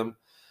Charge with them.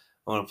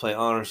 I'm gonna play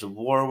Honors of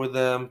War with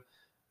them,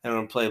 and I'm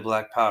gonna play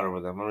Black Powder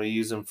with them. I'm gonna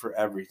use them for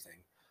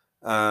everything.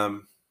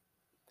 I'm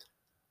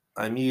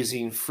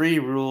using free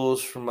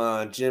rules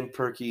from Jim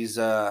Perky's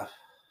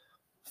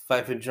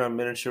Fife and Drum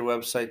miniature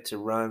website to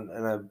run,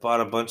 and I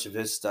bought a bunch of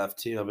his stuff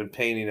too. I've been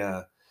painting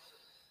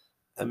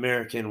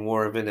American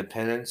War of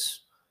Independence.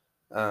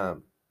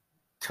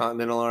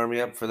 Continental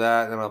Army up for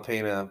that, and then I'll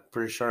paint a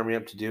British Army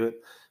up to do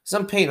it. So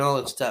I'm painting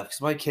all this stuff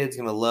because my kid's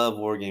gonna love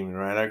wargaming,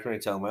 right? I can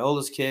already tell. My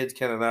oldest kid's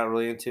kind of not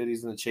really into it.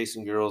 He's into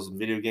chasing girls and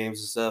video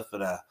games and stuff.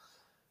 But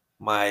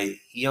my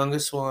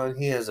youngest one,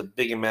 he has a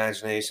big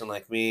imagination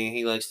like me.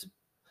 He likes to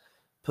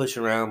push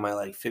around my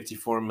like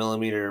 54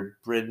 millimeter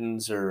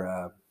Britons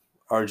or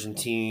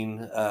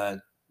Argentine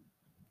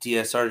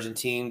DS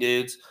Argentine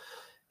dudes,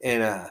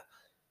 and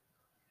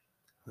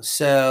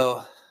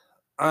so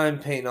I'm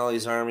painting all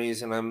these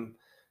armies, and I'm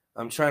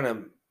trying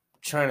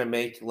to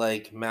make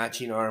like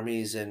matching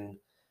armies, and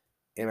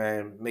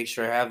I make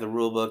sure I have the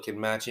rule book and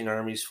matching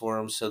armies for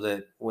him so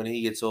that when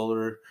he gets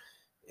older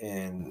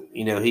and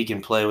he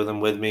can play with them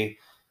with me,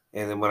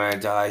 and then when I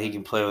die he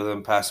can play with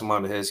them, pass them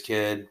on to his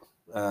kid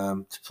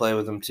to play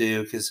with them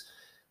too, because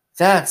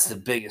that's the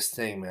biggest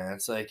thing, man.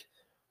 It's like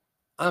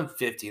I'm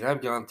 50 and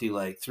I've gone through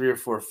like 3 or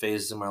 4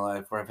 phases of my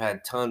life where I've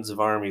had tons of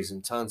armies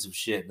and tons of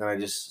shit, and then I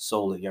just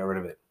sold it, got rid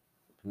of it,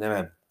 and then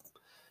I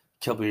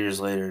couple years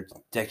later,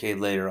 decade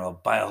later,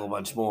 I'll buy a whole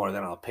bunch more.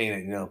 Then I'll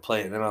paint it,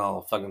 play it. Then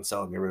I'll fucking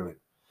sell it and get rid of it.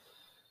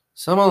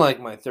 So I'm on like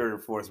my 3rd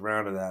or 4th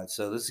round of that.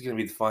 So this is going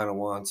to be the final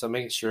one. So I'm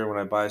making sure when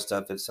I buy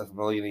stuff, it's stuff I'm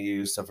really going to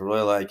use, stuff I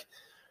really like,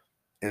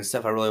 and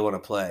stuff I really want to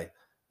play.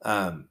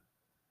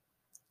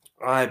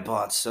 I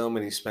bought so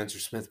many Spencer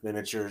Smith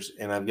miniatures,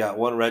 and I've got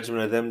 1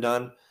 regiment of them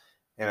done,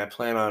 and I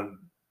plan on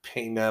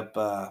painting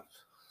up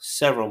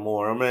several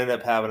more. I'm going to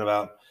end up having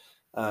about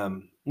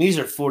these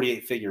are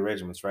 48 figure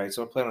regiments, right?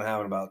 So I plan on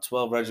having about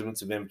 12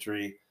 regiments of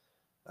infantry,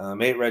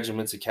 8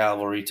 regiments of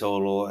cavalry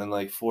total, and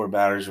like 4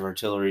 batteries of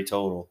artillery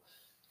total.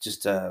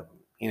 Just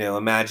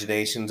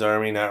imaginations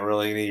army, not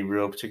really any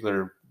real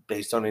particular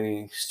based on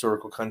any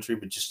historical country,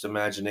 but just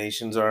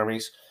imaginations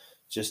armies,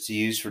 just to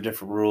use for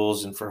different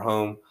rules and for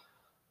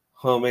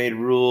homemade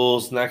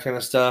rules and that kind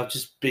of stuff.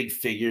 Just big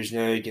figures,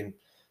 you can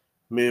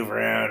move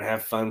around,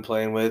 have fun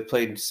playing with.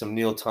 Played some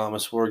Neil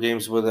Thomas war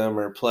games with them,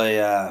 or play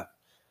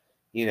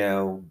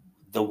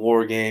the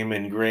war game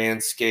in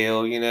grand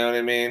scale, you know what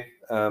I mean?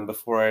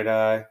 Before I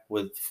die,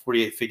 with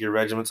 48 figure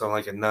regiments on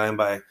like a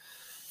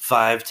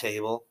 9x5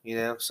 table,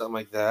 something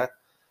like that.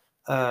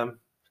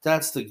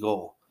 That's the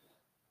goal.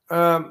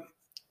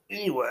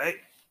 Anyway,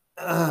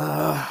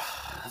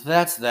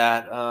 that's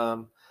that.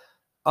 I'll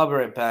be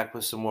right back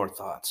with some more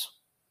thoughts.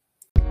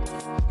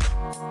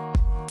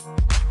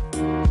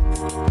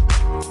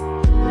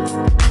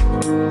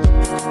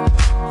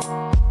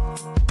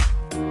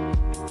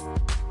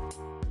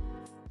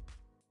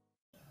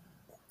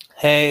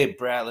 Hey,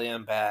 Bradley,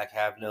 I'm back.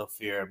 Have no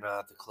fear. I'm not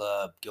at the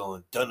club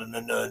going dun dun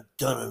dun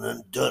dun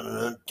dun dun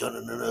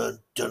dun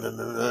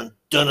dun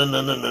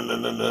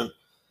dun dun dun.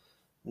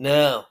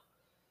 No,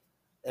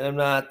 and I'm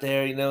not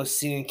there,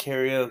 singing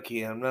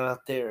karaoke. I'm not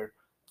out there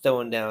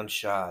throwing down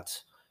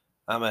shots.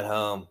 I'm at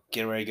home,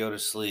 getting ready to go to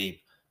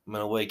sleep. I'm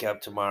gonna wake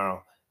up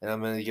tomorrow, and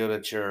I'm gonna go to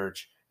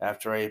church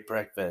after I eat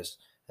breakfast,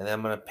 and then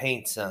I'm gonna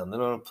paint some. Then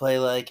I'm gonna play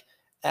like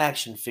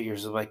action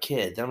figures with my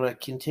kid. Then I'm gonna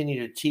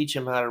continue to teach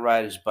him how to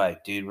ride his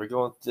bike, dude. We're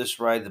going through this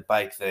ride the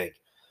bike thing,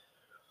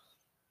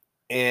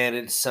 and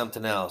it's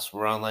something else.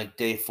 We're on like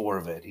day 4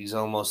 of it. He's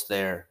almost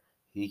there.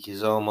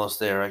 He's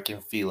almost there. I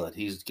can feel it.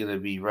 He's gonna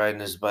be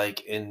riding his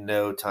bike in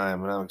no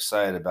time, and I'm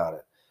excited about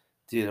it.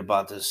 Dude, I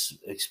bought this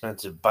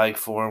expensive bike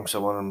for him because I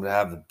want him to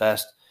have the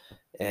best,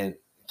 and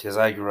because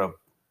I grew up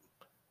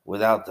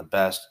without the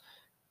best,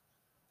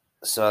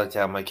 so I like to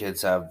have my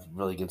kids have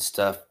really good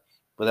stuff.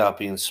 without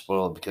being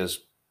spoiled because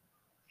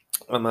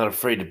I'm not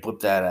afraid to whip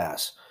that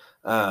ass.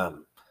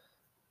 Um,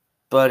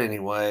 but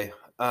anyway,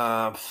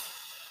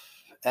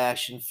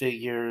 action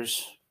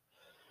figures.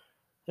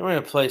 They were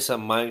gonna play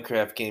some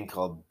Minecraft game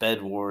called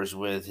Bed Wars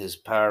with his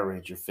Power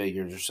Ranger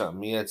figures or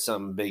something. He had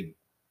something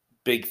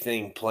big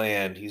thing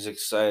planned. He's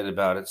excited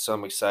about it, so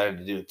I'm excited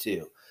to do it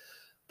too.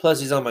 Plus,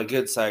 he's on my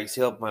good side because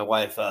he helped my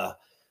wife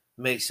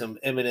make some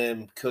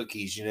M&M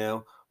cookies,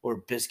 or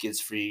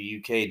biscuits for you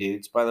UK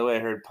dudes. By the way, I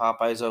heard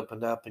Popeyes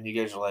opened up, and you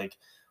guys are like,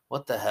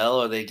 "What the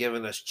hell are they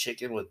giving us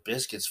chicken with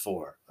biscuits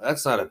for?"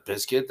 That's not a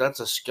biscuit.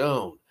 That's a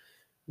scone.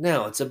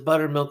 No, it's a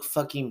buttermilk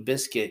fucking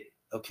biscuit.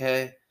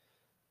 Okay,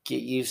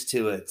 get used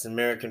to it. It's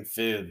American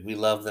food. We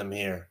love them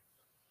here.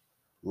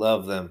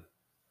 Love them.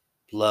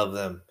 Love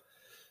them.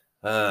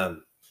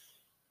 Um,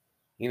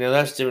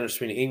 that's the difference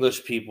between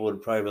English people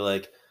would probably be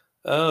like,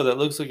 "Oh, that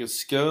looks like a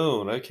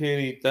scone. I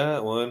can't eat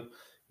that one."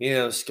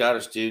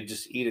 Scottish dude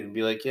just eat it and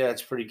be like, "Yeah,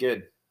 it's pretty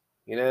good."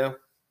 You know.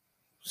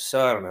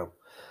 So I don't know.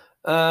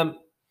 Um,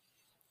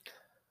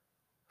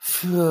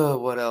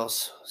 what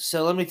else?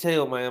 So let me tell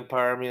you what my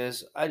Empire Army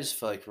is. I just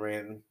feel like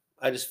ranting.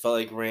 I just felt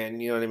like ranting.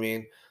 You know what I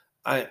mean?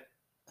 I.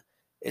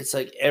 It's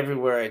like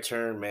everywhere I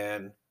turn,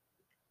 man.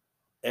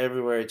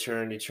 Everywhere I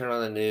turn, you turn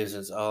on the news,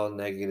 it's all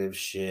negative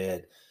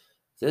shit.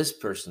 This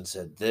person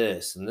said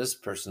this, and this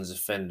person's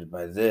offended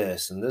by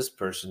this, and this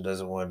person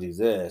doesn't want to do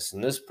this,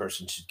 and this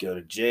person should go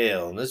to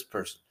jail, and this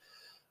person.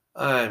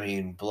 I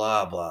mean,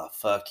 blah, blah,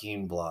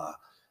 fucking blah.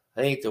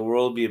 I think the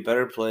world would be a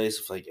better place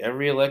if, like,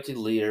 every elected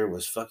leader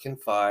was fucking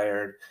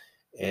fired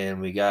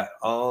and we got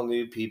all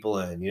new people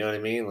in. You know what I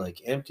mean?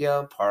 Like, empty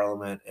out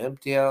Parliament,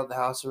 empty out the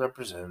House of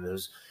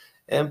Representatives,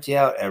 empty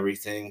out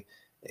everything,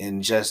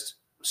 and just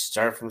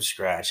start from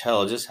scratch.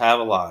 Hell, just have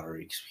a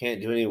lottery because we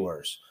can't do any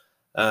worse.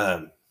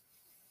 Um,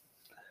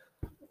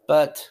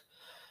 but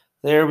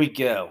there we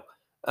go.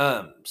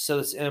 So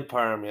this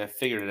Empire Army, I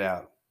figured it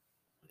out.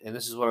 And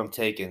this is what I'm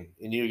taking.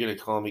 And you're gonna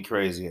call me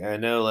crazy. And I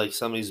know like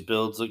some of these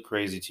builds look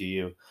crazy to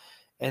you.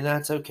 And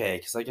that's okay.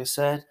 Cause like I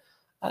said,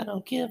 I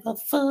don't give a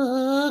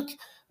fuck.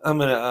 I'm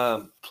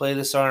gonna play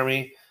this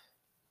army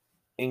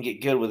and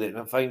get good with it.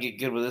 And if I can get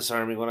good with this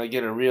army, when I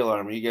get a real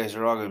army, you guys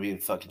are all gonna be in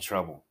fucking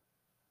trouble.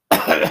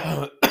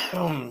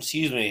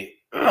 Excuse me.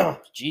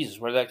 Jesus,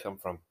 where'd that come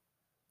from?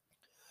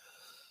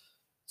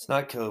 It's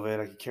not COVID.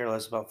 I could care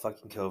less about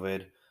fucking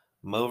COVID.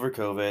 I'm over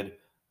COVID.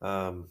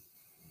 Um,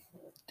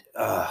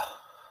 uh,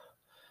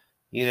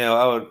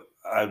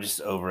 I'm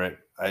just over it.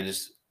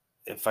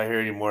 If I hear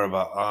any more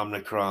about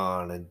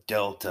Omicron and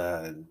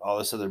Delta and all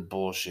this other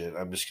bullshit,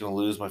 I'm just going to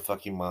lose my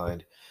fucking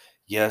mind.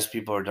 Yes,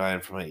 people are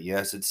dying from it.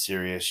 Yes, it's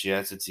serious.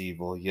 Yes, it's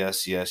evil.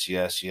 Yes, yes,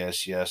 yes,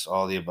 yes, yes,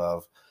 all the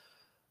above.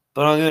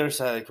 But on the other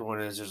side of the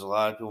coin is there's a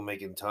lot of people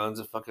making tons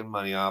of fucking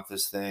money off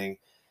this thing.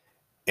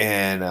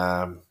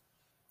 And,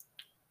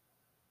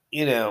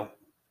 you know,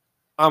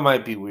 I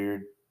might be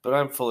weird, but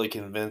I'm fully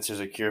convinced there's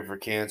a cure for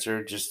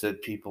cancer, just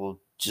that people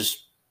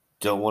just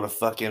don't want to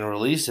fucking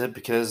release it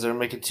because they're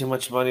making too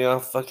much money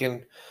off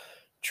fucking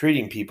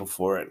treating people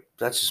for it.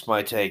 That's just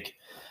my take.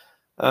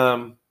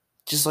 Um,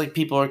 just like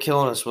people are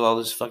killing us with all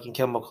these fucking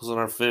chemicals in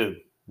our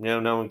food.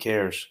 No one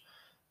cares.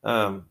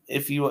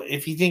 If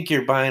you think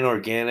you're buying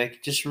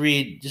organic, just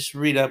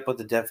read up what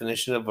the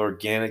definition of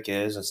organic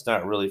is. It's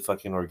not really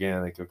fucking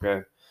organic,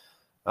 okay?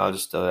 I'll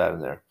just throw that in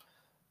there.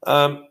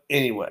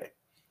 Anyway,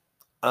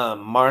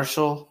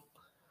 Marshall,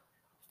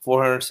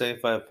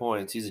 475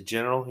 points. He's a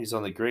general. He's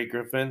on the Great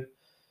Griffin.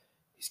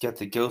 He's got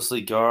the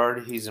Ghostly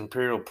Guard. He's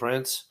Imperial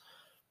Prince.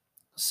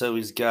 So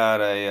he's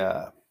got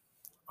a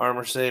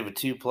armor save of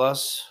 2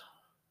 plus.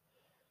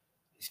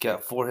 He's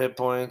got 4 hit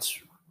points.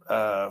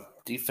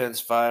 Defense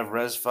 5,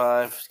 res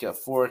 5. He's got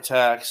 4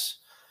 attacks.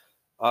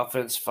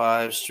 Offense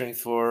 5, strength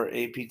 4,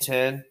 AP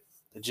 10,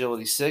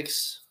 agility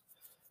 6.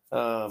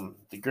 The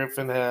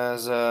Griffin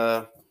has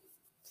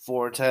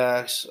 4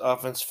 attacks.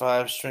 Offense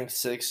 5, strength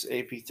 6,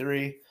 AP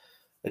 3.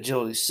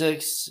 Agility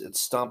 6, it's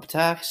stomp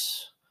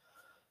attacks.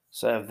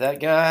 So I have that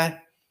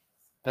guy.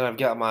 Then I've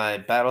got my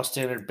battle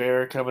standard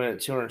bearer coming in at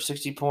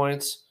 260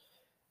 points.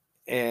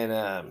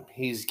 And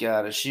he's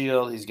got a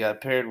shield. He's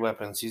got paired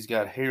weapons. He's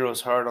got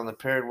Hero's Heart on the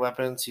paired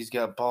weapons. He's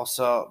got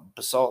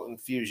Basalt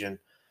Infusion.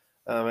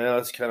 I know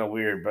it's kind of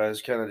weird, but I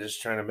was kind of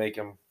just trying to make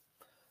him.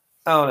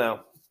 I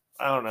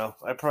don't know.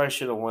 I probably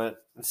should have went,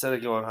 instead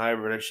of going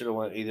hybrid, I should have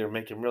went either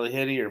make him really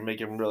hitty or make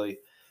him really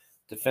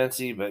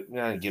defensive, but I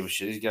don't give a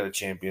shit. He's got a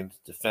champion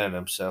to defend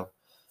him, so.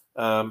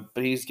 But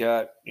he's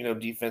got,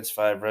 defense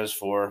 5, res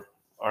 4,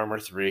 armor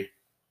 3,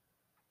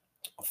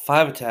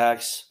 5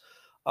 attacks,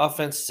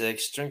 offense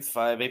 6, strength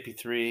 5, AP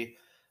 3,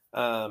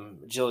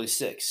 agility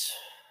 6.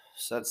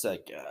 So that's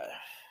that guy.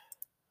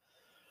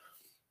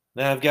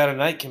 Now I've got a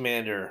knight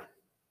commander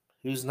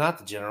who's not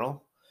the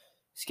general.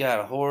 He's got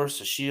a horse,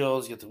 a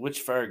shield. He's got the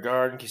Witchfire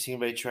Guard in case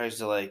anybody tries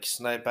to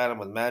snipe at him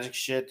with magic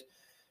shit.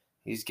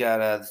 He's got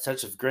the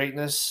Touch of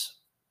Greatness,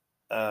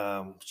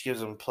 which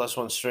gives him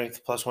 +1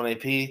 strength, +1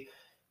 AP.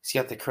 He's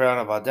got the Crown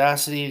of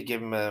Audacity,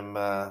 giving him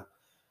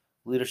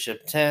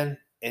leadership 10,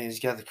 and he's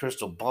got the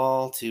Crystal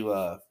Ball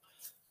to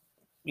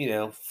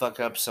fuck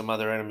up some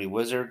other enemy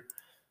wizard.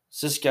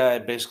 So this guy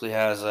basically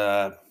has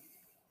a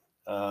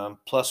 +1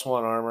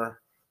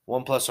 armor,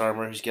 1+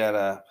 armor. He's got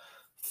a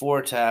 4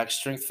 attack,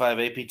 strength 5,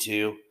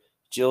 AP2,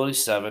 agility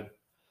 7.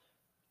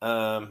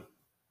 And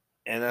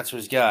that's what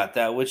he's got.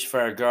 That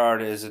Witchfire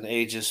Guard is an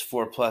Aegis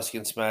 4+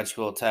 against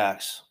magical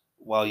attacks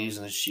while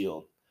using his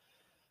shield.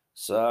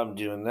 So I'm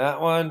doing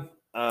that one.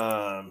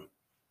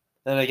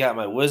 Then I got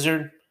my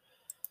wizard.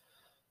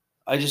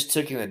 I just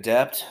took an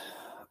adept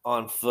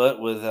on foot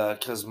with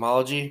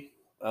cosmology,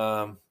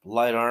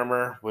 light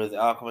armor with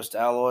alchemist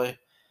alloy,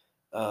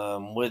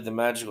 with the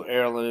magical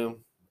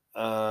heirloom,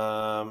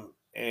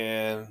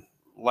 and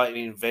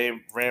lightning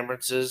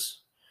vambrances,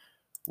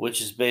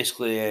 which is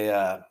basically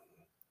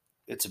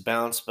it's a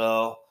bound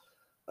spell,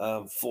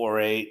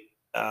 4/8.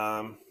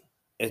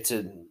 It's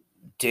a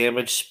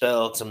damage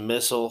spell. It's a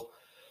missile.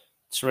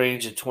 Its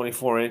range of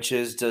 24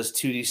 inches, does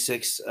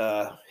 2d6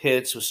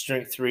 hits with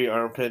strength 3,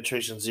 armor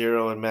penetration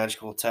 0, and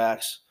magical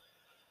attacks.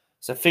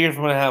 So I figured if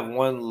I'm going to have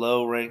one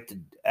low ranked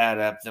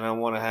adept, then I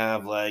want to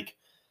have like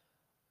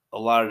a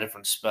lot of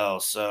different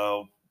spells.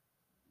 So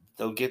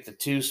they'll get the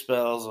 2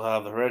 spells. They'll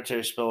have the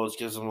hereditary spell, which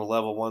gives them a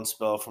level 1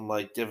 spell from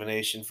like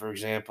divination, for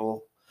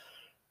example,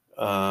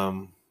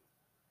 or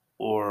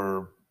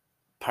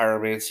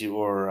pyromancy,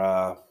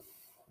 or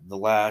the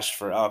lash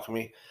for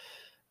alchemy.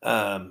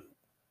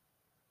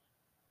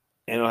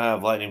 And it'll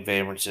have lightning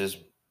vambrances.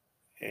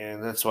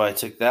 And that's why I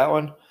took that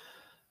one.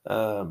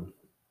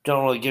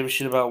 Don't really give a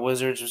shit about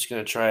wizards. Just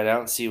going to try it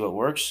out and see what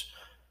works.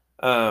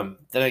 Then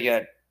I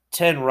got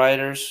 10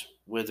 riders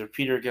with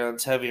repeater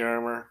guns, heavy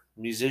armor,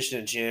 musician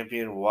and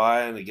champion.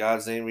 Why in the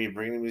God's name are you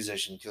bringing a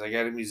musician? Because I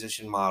got a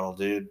musician model,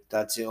 dude.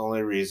 That's the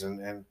only reason.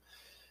 And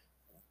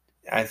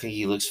I think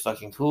he looks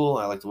fucking cool.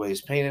 I like the way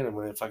he's painted. I'm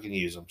going to fucking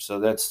use him. So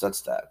that's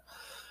that.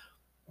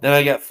 Then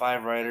I got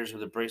 5 riders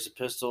with a brace of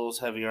pistols,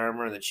 heavy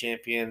armor, and the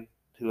champion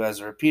who has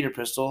a repeater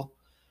pistol.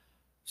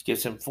 Which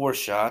gives him 4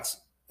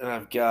 shots. And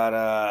I've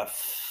got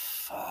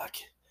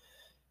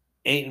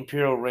 8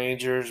 Imperial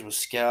Rangers with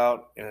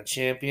Scout and a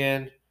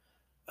champion.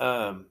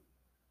 My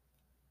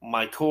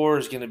core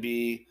is going to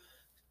be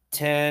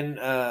 10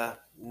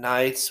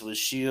 Knights with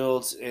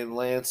shields and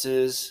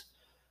lances,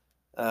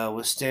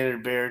 with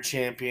Standard Bearer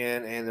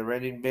champion and the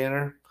Rending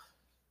Banner.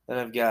 Then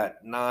I've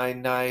got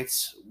 9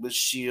 Knights with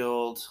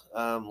shield,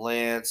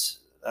 lance,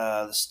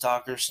 the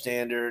Stalker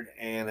Standard,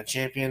 and a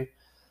champion.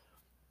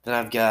 Then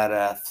I've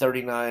got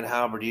 39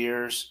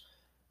 Halberdiers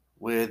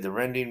with the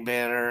Rending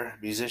Banner,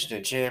 Musician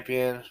and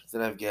Champion.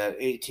 Then I've got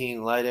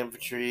 18 Light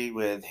Infantry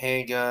with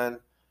Handgunner.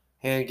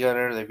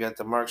 They've got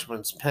the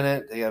Marksman's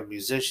Pennant. They have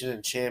Musician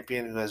and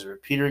Champion who has a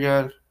repeater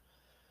gun.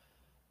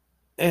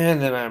 And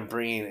then I'm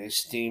bringing a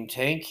Steam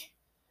Tank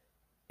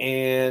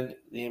and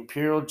the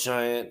Imperial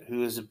Giant,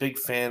 who is a big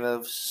fan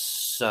of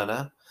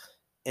Sunna.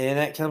 And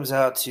that comes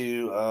out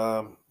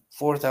to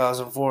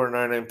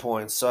 4,499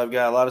 points. So I've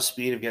got a lot of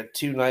speed. I've got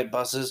 2 night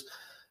buses.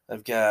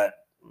 I've got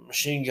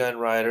machine gun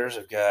riders.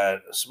 I've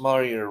got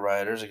smaller unit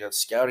riders. I've got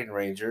scouting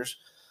rangers.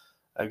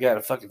 I've got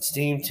a fucking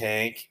steam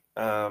tank.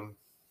 I'm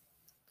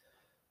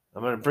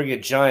going to bring a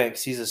giant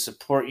because he's a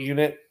support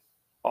unit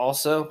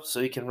also,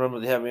 so he can run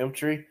with the heavy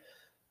infantry.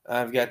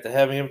 I've got the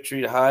heavy infantry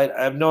to hide.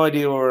 I have no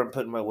idea where I'm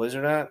putting my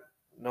wizard at.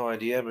 No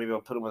idea. Maybe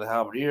I'll put him with the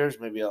halberdiers.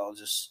 Maybe I'll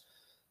just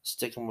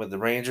stick him with the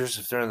rangers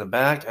if they're in the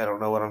back. I don't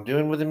know what I'm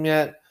doing with him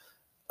yet.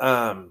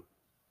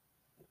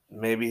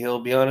 Maybe he'll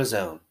be on his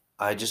own.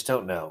 I just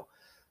don't know.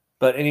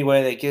 But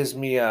anyway, that gives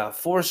me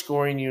 4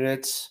 scoring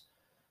units.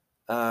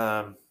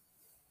 Yeah,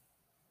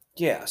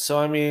 so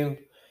I mean,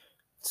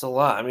 it's a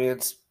lot. I mean,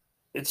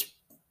 it's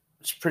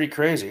pretty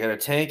crazy. I got a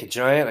tank, a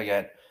giant. I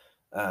got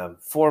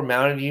 4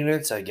 mounted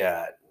units. I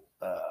got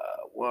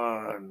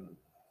 1,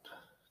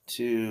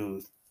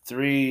 2,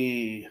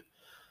 3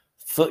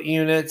 foot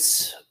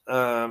units.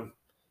 Yeah.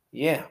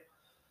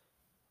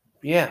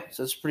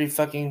 So it's pretty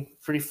fucking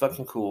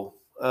cool.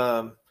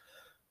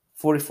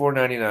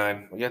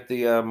 $44.99. I got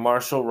the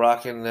Marshall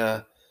rocking.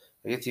 I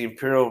get the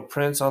Imperial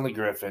Prince on the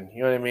Griffin.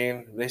 You know what I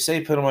mean? They say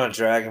put him on a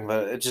dragon,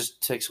 but it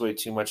just takes away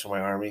too much of my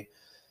army.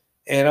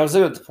 And I was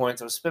looking at the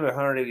points. I was spending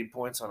 180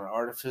 points on an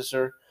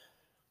artificer,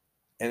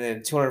 and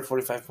then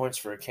 245 points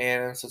for a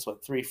cannon. So it's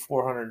what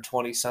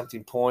 420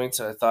 something points.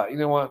 And I thought, you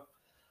know what?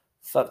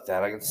 Fuck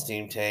that. I got the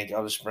steam tank.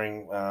 I'll just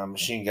bring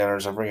machine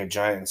gunners. I'll bring a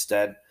giant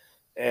instead.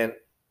 And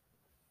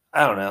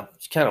I don't know.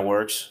 It kind of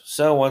works.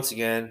 So once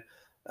again,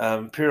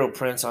 Imperial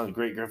Prince on the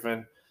Great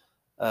Griffin,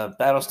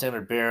 Battle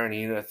Standard Baron, a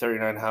unit of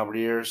 39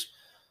 Halberdiers,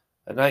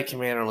 a Knight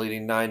Commander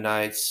leading 9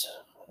 Knights,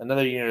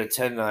 another unit of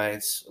 10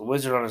 Knights, a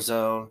Wizard on his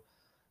own,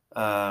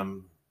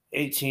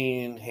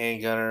 18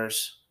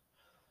 Handgunners,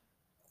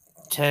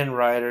 10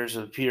 Riders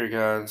with Peter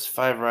Guns,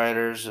 5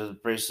 Riders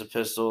with Brace of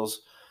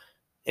Pistols,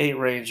 8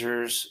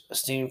 Rangers, a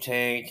Steam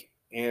Tank,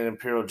 and an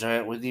Imperial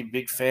Giant with the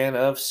big fan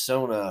of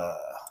Sona.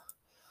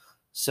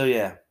 So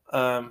yeah.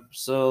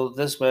 So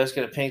this way I just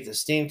gotta paint the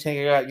steam tank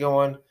I got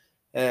going,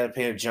 and I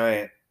paint a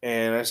giant,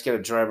 and I just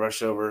gotta dry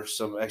brush over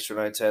some extra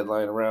Knights head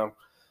lying around,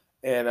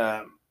 and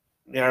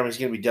the army's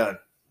gonna be done.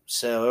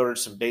 So I ordered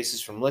some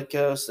bases from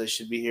Litco, so they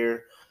should be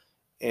here,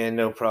 and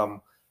no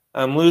problem.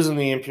 I'm losing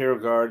the Imperial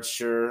Guard,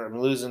 sure. I'm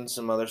losing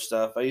some other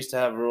stuff. I used to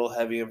have a real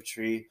heavy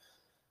infantry,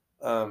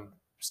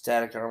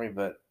 static army,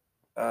 but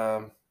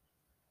um,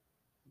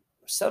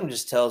 something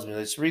just tells me.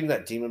 Like, just reading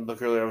that demon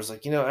book earlier, I was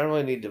like, I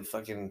really need to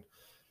fucking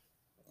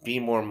be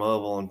more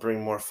mobile and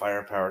bring more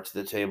firepower to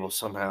the table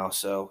somehow.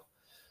 So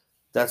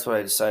that's what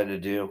I decided to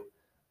do.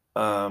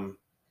 Um,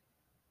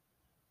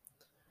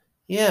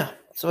 yeah,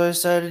 that's what I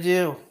decided to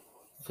do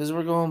because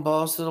we're going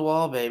balls to the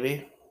wall,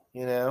 baby.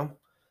 You know,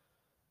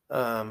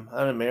 I'm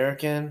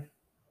American.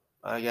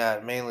 I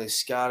got mainly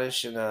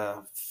Scottish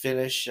and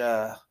Finnish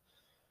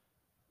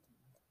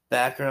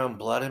background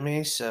blood in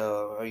me,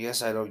 so I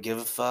guess I don't give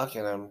a fuck,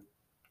 and I'm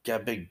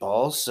got big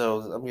balls,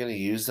 so I'm gonna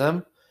use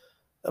them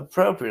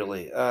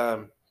appropriately.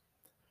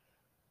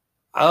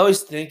 I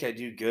always think I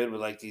do good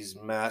with like these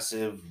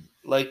massive,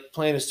 like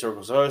playing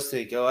historicals. I always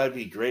think, oh, I'd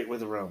be great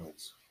with the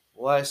Romans.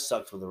 Well, I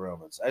sucked with the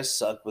Romans. I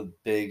suck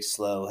with big,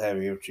 slow,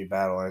 heavy infantry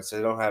battle lines.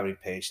 I don't have any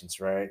patience,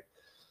 right?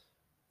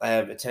 I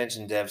have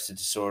attention deficit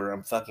disorder.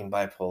 I'm fucking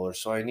bipolar,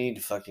 so I need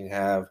to fucking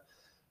have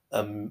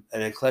an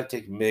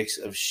eclectic mix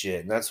of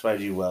shit, and that's what I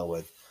do well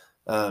with.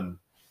 Um,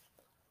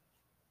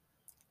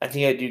 I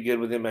think I do good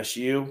with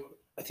MSU.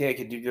 I think I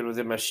could do good with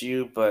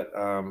MSU, but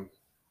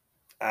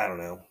I don't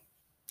know.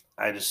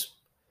 I just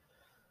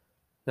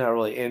not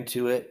really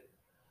into it.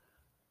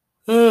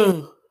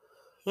 Here's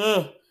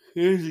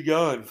you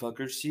going,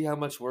 fuckers. See how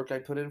much work I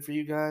put in for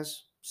you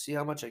guys? See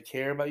how much I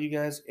care about you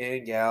guys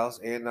and gals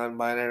and non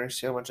binary?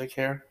 See how much I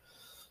care?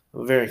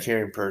 I'm a very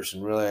caring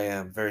person. Really, I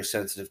am. Very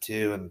sensitive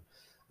too, and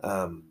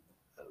um,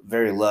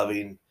 very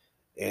loving.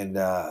 And,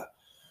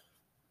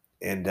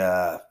 and,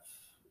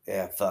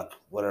 yeah, fuck,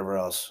 whatever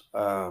else.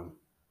 Don't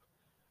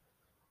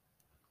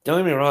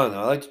get me wrong,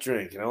 though. I like to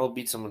drink, and I will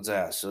beat someone's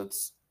ass. So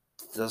it's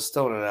just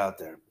throwing it out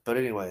there. But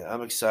anyway,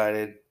 I'm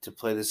excited to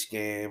play this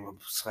game. I'm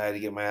excited to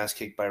get my ass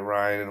kicked by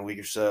Ryan in a week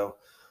or so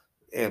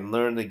and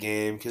learn the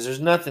game because there's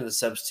nothing that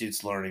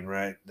substitutes learning,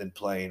 right, than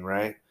playing,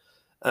 right?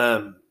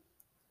 Um,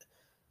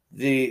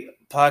 the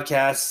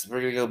podcast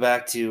we're gonna go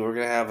back to. We're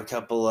gonna have a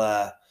couple.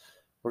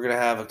 We're gonna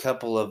have a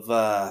couple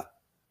of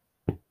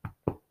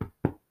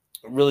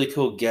really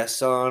cool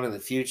guests on in the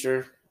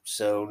future.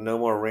 So no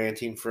more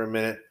ranting for a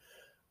minute.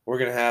 We're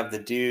gonna have the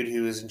dude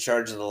who is in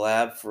charge of the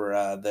lab for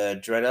the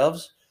Dread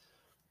Elves.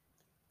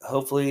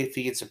 Hopefully, if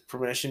he gets a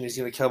permission, he's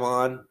gonna come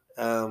on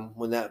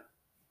when that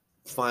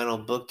final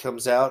book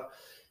comes out,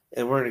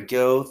 and we're gonna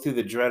go through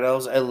the Dread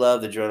Elves. I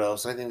love the Dread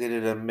Elves. I think they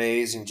did an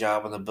amazing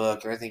job on the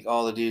book, and I think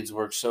all the dudes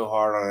worked so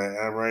hard on it.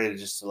 And I'm ready to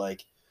just to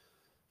like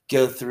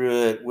go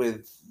through it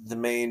with the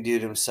main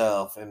dude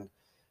himself, and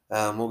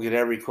we'll get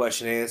every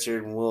question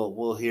answered, and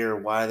we'll hear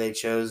why they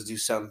chose to do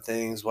some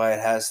things, why it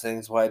has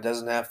things, why it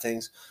doesn't have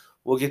things.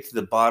 We'll get to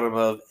the bottom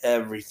of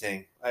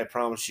everything. I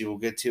promise you, we'll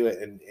get to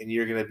it, and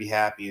you're gonna be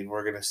happy, and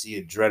we're gonna see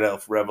a Dread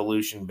Elf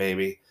revolution,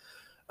 baby.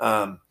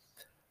 Um,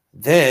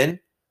 then,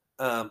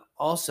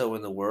 also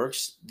in the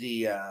works,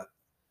 the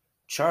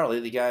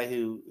Charlie, the guy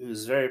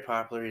who's very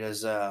popular, he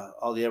does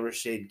all the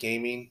Evershade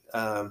Gaming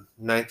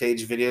Ninth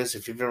Age videos.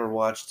 If you've ever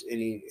watched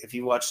any, if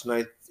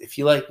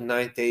you like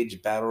Ninth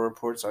Age battle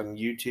reports on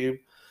YouTube,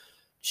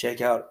 check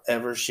out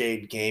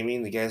Evershade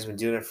Gaming. The guy's been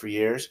doing it for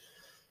years,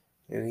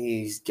 and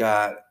he's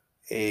got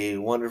a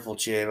wonderful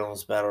channel.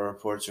 His battle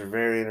reports are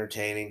very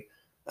entertaining.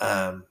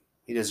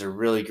 He does a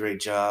really great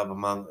job.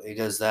 He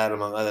does that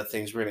among other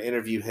things. We're going to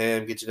interview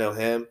him, get to know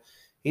him.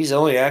 He's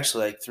only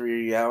actually like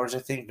 3 hours, I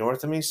think,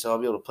 north of me, so I'll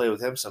be able to play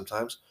with him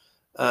sometimes.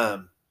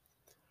 Um,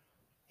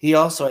 he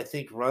also, I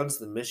think, runs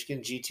the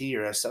Michigan GT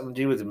or has something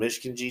to do with the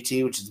Michigan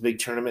GT, which is a big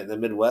tournament in the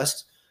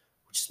Midwest,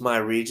 which is my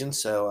region.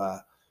 So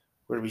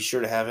we're going to be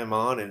sure to have him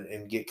on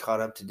and get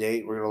caught up to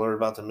date. We're going to learn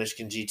about the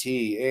Michigan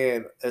GT.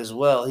 And as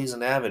well, he's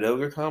an avid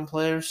OgreCon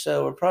player,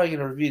 so we're probably going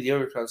to review the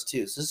OgreCons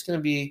too. So it's going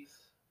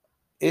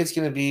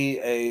to be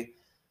a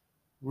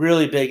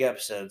really big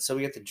episode. So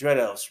we got the Dread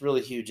Elves,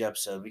 really huge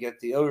episode. We got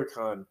the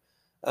OgreCon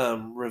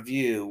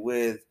review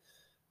with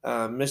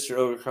Mr.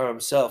 OgreCon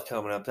himself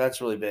coming up. That's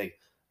really big.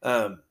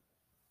 I'm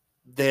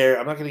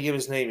not going to give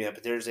his name yet,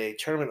 but there's a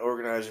tournament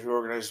organizer who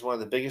organizes one of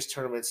the biggest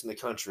tournaments in the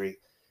country,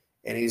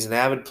 and he's an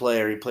avid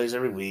player. He plays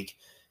every week.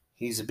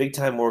 He's a big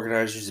time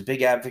organizer. He's a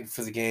big advocate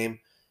for the game.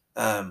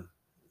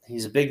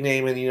 He's a big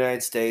name in the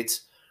United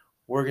States.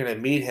 We're going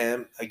to meet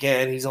him.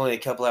 Again, he's only a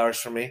couple hours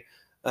from me.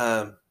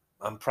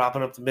 I'm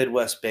propping up the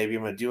Midwest, baby.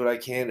 I'm going to do what I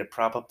can to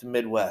prop up the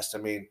Midwest. I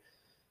mean,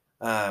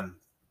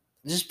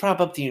 just prop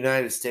up the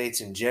United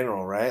States in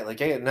general, right?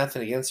 Like, I got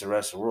nothing against the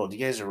rest of the world. You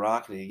guys are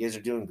rocking it. You guys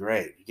are doing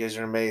great. You guys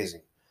are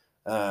amazing.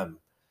 Um,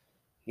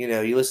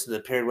 you listen to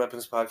the Paired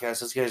Weapons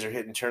podcast. Those guys are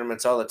hitting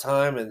tournaments all the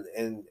time,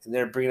 and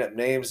they're bringing up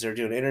names. They're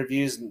doing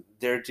interviews, and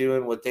they're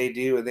doing what they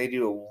do, and they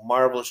do a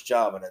marvelous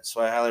job at it.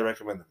 So I highly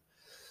recommend them.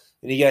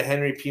 And you got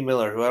Henry P.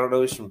 Miller, who I don't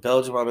know, he's from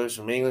Belgium. I don't know, he's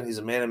from England. He's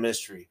a man of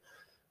mystery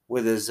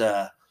with his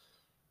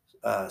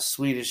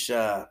Swedish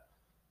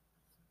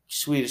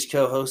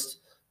co-host.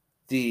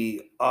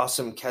 the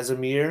awesome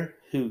Casimir,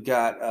 who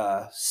got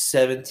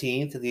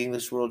 17th at the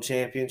English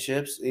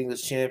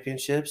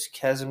Championships.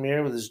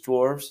 Casimir with his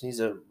dwarfs.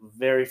 He's a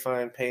very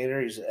fine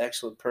painter. He's an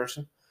excellent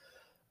person.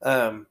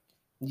 You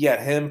got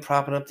him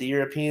propping up the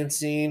European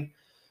scene.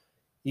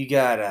 You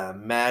got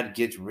Mad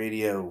Git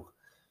Radio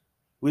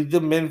with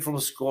the men from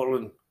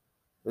Scotland.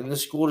 And the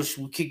Scottish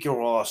will kick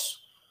your ass.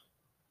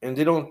 And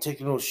they don't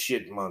take no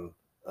shit, man.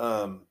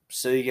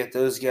 So you get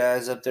those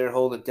guys up there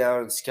holding it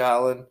down in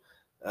Scotland.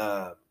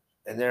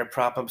 And they're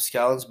propping up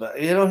Scotland.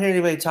 But you don't hear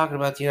anybody talking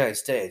about the United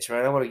States,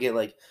 right? I want to get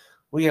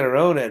we got our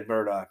own Ed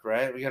Murdoch,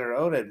 right? We got our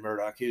own Ed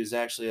Murdoch, who's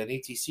actually an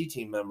ETC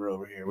team member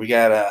over here. We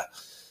got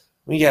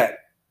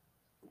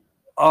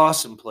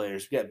awesome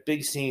players. We got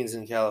big scenes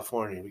in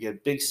California. We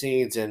got big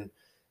scenes in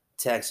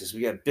Texas.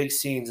 We got big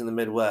scenes in the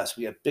Midwest.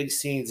 We got big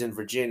scenes in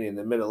Virginia and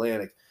the Mid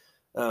Atlantic.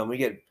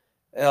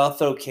 I'll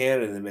throw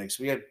Canada in the mix.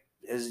 We got,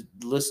 as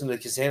listen to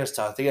Casanas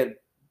talk, they got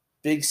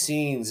big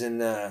scenes in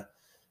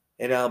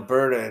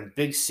Alberta and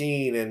big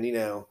scene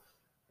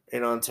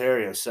in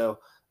Ontario. So,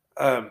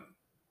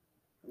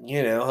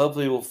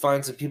 hopefully we'll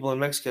find some people in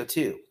Mexico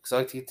too, because I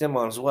like to get them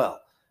on as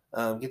well.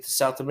 Get the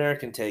South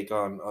American take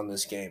on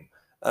this game.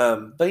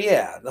 But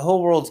yeah, the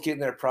whole world's getting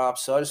their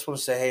props. So I just want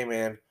to say, hey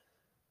man,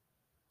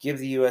 give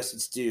the U.S.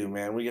 its due,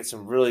 man. We got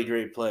some really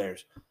great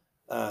players.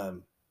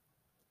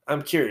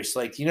 I'm curious,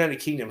 the United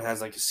Kingdom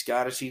has a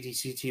Scottish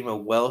ETC team, a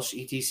Welsh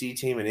ETC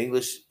team, an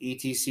English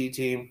ETC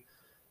team.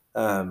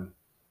 I don't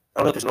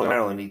know if there's an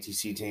Ireland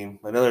ETC team.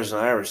 I know there's an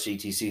Irish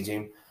ETC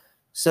team.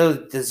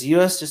 So does the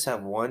U.S. just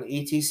have one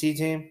ETC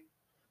team?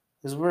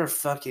 Because we're a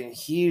fucking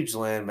huge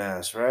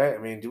landmass, right? I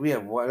mean, do we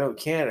have one? I know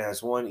Canada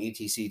has one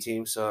ETC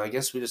team, so I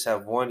guess we just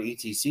have one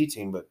ETC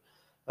team. But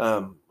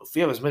if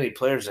we have as many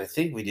players as I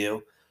think we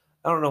do,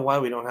 I don't know why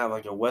we don't have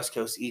a West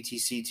Coast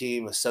ETC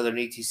team, a Southern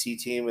ETC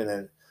team,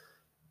 and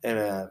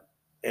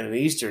an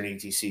Eastern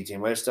ETC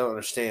team. I just don't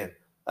understand.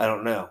 I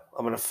don't know.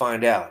 I'm going to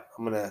find out.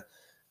 I'm going to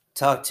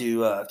talk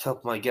to a couple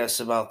of my guests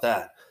about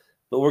that.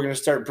 But we're going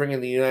to start bringing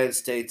the United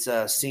States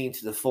scene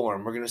to the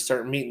forum. We're going to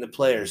start meeting the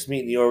players,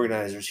 meeting the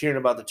organizers, hearing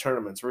about the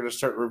tournaments. We're going to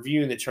start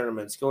reviewing the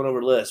tournaments, going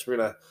over lists.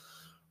 We're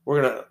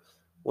gonna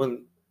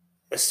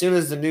as soon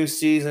as the new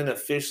season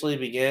officially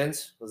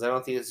begins, because I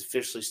don't think it's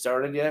officially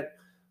started yet,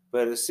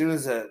 but as soon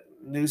as the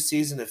new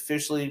season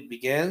officially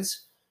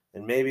begins,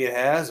 and maybe it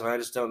has, and I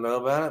just don't know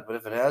about it, but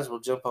if it has, we'll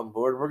jump on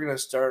board. We're going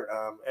to start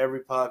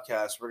every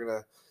podcast. We're going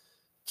to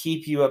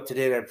keep you up to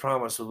date, I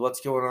promise, with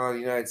what's going on in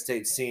the United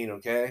States scene,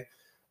 okay?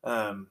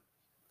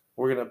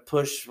 We're gonna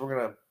push.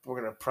 We're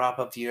gonna prop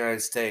up the United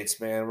States,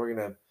 man. We're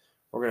gonna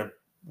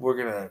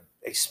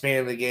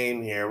expand the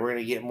game here. We're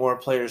gonna get more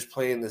players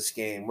playing this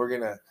game. We're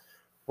gonna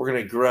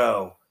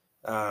grow.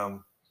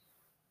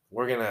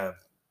 We're gonna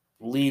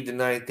lead the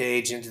ninth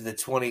age into the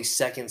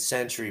 22nd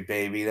century,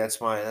 baby. That's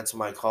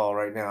my call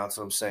right now. That's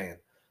what I'm saying.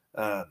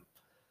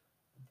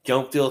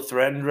 Don't feel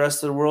threatened,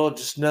 rest of the world.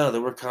 Just know that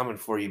we're coming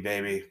for you,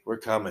 baby. We're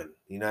coming.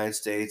 The United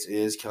States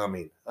is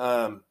coming.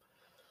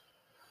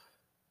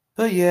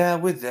 But yeah,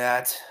 with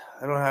that,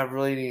 I don't have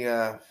really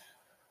any,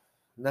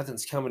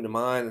 nothing's coming to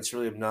mind that's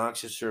really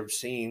obnoxious or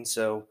obscene.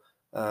 So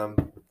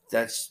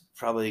that's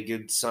probably a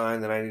good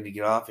sign that I need to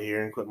get off of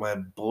here and quit my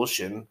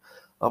bullshit.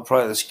 I'll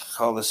probably just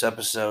call this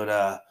episode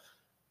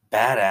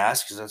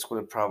Badass, because that's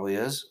what it probably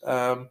is.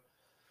 But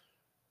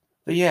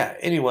yeah,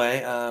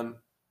 anyway,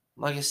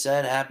 like I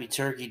said, happy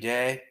Turkey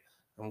Day.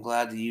 I'm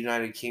glad the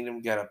United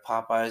Kingdom got a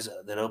Popeyes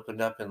that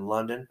opened up in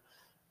London.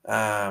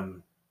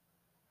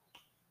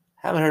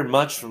 Haven't heard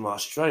much from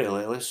Australia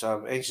lately, so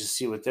I'm anxious to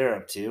see what they're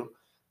up to.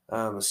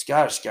 The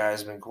Scottish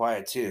guys have been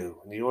quiet too.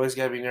 And you always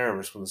got to be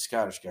nervous when the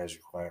Scottish guys are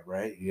quiet,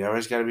 right? You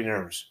always got to be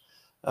nervous.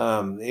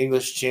 The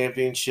English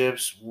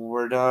championships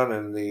were done,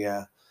 and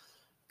the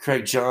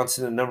Craig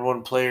Johnson, the number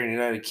one player in the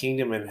United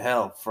Kingdom, and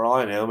hell, for all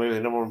I know, maybe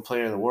the number one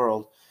player in the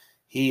world,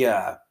 he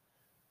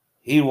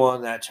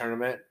won that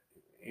tournament.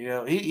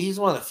 He's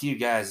one of the few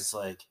guys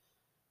that's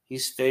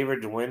he's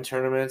favored to win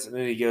tournaments, and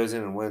then he goes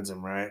in and wins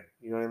them, right?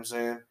 You know what I'm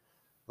saying?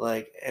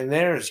 And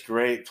there's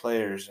great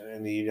players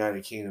in the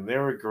United Kingdom.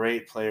 There were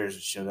great players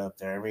that showed up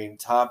there. I mean,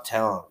 top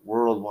talent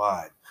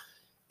worldwide.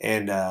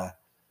 And,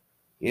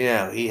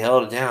 he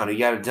held it down. He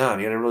got it done.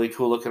 He had a really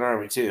cool looking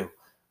army too.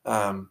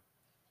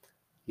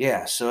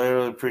 So I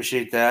really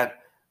appreciate that.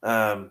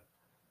 I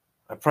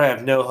probably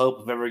have no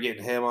hope of ever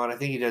getting him on. I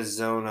think he does his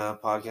own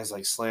podcast,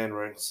 like Slan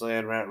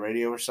Rat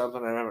Radio or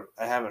something.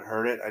 I haven't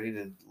heard it. I need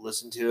to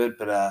listen to it.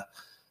 But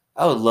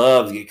I would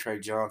love to get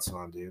Craig Johnson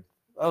on, dude.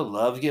 I would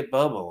love to get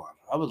Bobo on.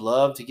 I would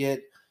love to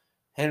get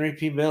Henry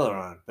P. Miller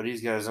on, but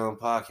he's got his own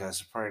podcast,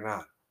 so probably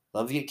not.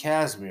 Love to get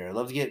Casimir.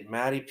 Love to get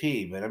Matty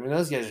P. But, I mean,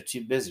 those guys are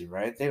too busy,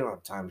 right? They don't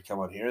have time to come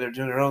on here. They're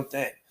doing their own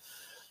thing.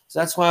 So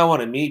that's why I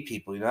want to meet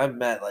people. I've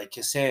met,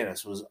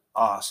 Casanas was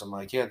awesome.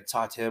 You had to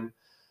talk to him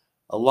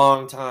a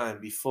long time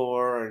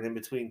before and in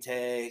between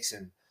takes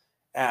and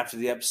after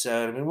the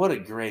episode. I mean, what a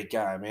great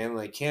guy, man.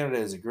 Canada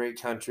is a great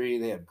country.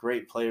 They have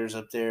great players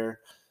up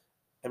there.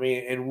 I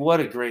mean, and what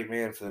a great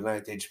man for the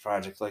Ninth Age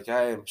Project. Like,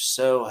 I am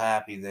so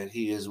happy that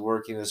he is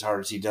working as hard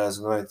as he does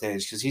in the Ninth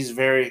Age because he's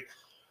very,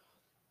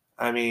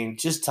 I mean,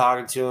 just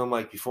talking to him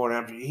like before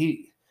and after,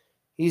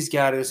 he's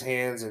got his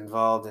hands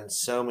involved in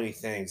so many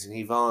things and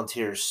he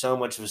volunteers so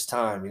much of his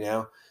time,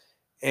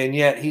 and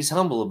yet he's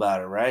humble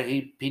about it, right?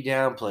 He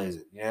downplays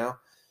it,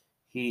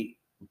 he,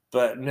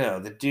 but no,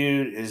 the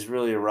dude is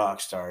really a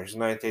rock star. He's a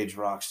ninth age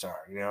rock star.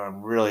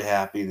 I'm really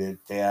happy that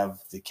they have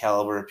the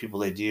caliber of people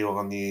they do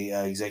on the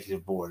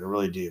executive board. I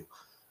really do.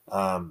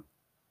 Um,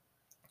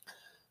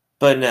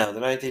 but no,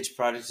 the ninth age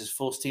project is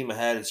full steam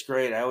ahead. It's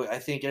great. I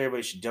think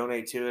everybody should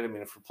donate to it. I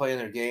mean, if we're playing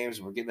their games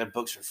and we're getting their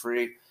books for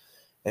free,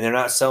 and they're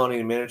not selling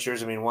any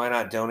miniatures, I mean, why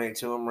not donate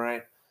to them,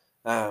 right?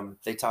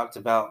 They talked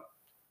about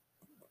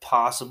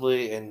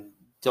possibly, and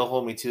don't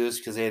hold me to this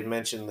because they had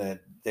mentioned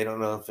that they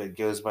don't know if it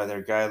goes by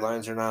their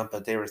guidelines or not,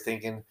 but they were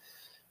thinking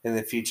in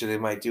the future they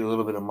might do a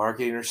little bit of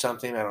marketing or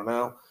something. I don't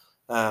know.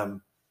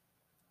 Um,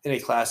 in a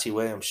classy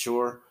way, I'm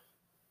sure.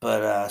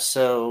 But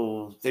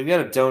so they've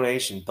got a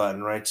donation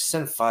button, right? Just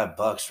send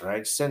 $5,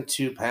 right? Just send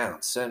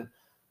 £2.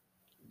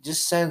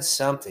 Just send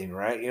something,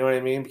 right? You know what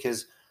I mean?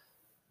 Because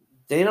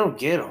they don't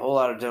get a whole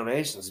lot of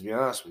donations, to be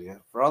honest with you.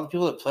 For all the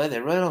people that play, they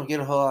really don't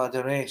get a whole lot of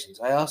donations.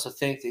 I also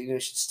think that you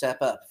should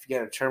step up. If you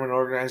got a tournament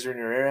organizer in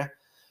your area,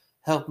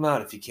 help them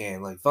out if you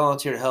can. Like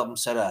volunteer to help them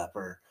set up,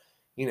 or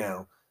you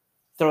know,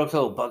 throw a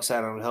couple bucks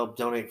at them to help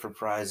donate for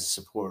prize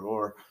support,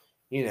 or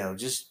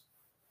just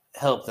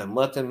help them.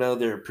 Let them know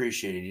they're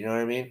appreciated. You know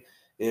what I mean?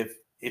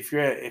 If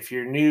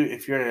you're new,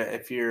 if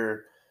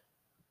you're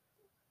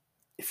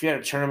at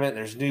a tournament,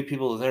 there's new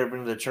people who've never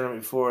been to the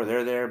tournament before.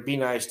 They're there. Be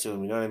nice to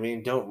them. You know what I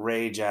mean? Don't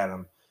rage at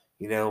them.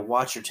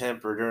 Watch your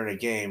temper during a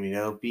game.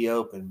 Be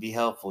open, be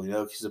helpful.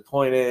 Because the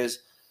point is,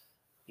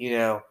 you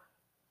know,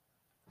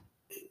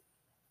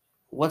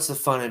 what's the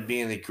fun in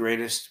being the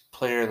greatest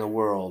player in the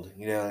world?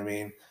 You know what I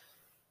mean?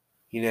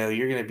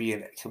 You're going to be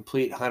a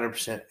complete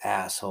 100%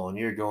 asshole and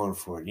you're going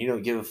for it. You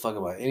don't give a fuck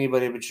about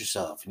anybody but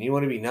yourself. And you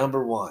want to be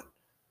number one.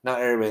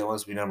 Not everybody that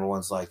wants to be number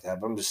one's like that,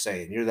 but I'm just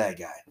saying, you're that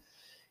guy.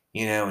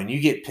 And you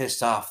get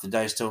pissed off if the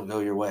dice don't go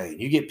your way.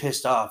 You get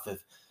pissed off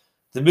if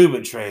the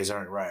movement trays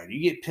aren't right. You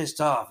get pissed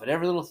off at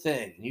every little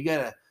thing. And you got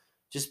to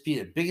just be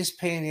the biggest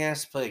pain in the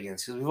ass to play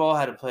against because we've all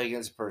had to play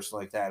against a person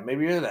like that.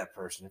 Maybe you're that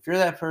person. If you're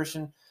that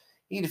person,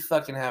 you need to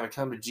fucking have a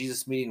come to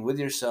Jesus meeting with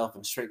yourself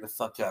and straighten the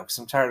fuck up because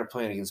I'm tired of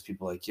playing against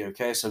people like you,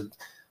 okay? So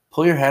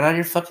pull your head out of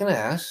your fucking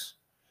ass.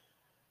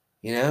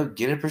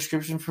 Get a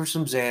prescription for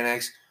some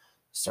Xanax,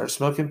 start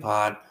smoking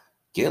pot,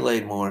 get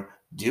laid more,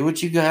 do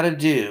what you got to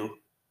do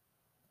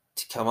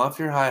to come off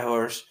your high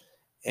horse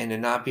and to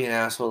not be an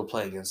asshole to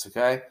play against,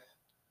 okay?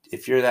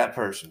 If you're that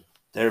person.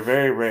 They're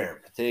very rare,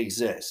 but they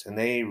exist, and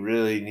they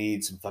really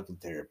need some fucking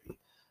therapy.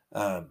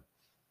 Well,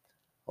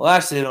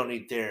 actually, they don't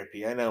need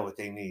therapy. I know what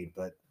they need,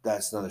 but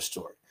that's another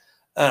story.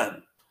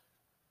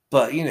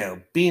 But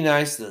be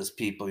nice to those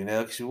people,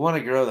 because we want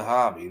to grow the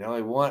hobby.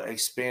 We want to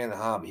expand the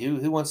hobby.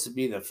 Who wants to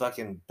be the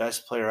fucking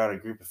best player out of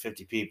a group of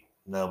 50 people?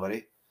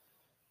 Nobody.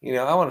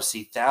 I want to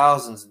see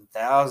thousands and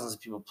thousands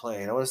of people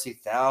playing. I want to see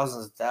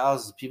thousands and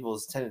thousands of people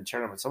attending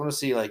tournaments. I want to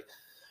see like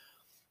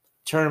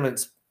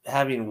tournaments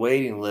having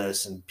waiting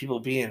lists and people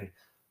being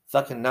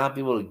fucking not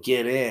be able to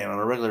get in on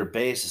a regular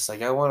basis.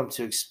 Like I want them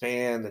to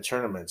expand the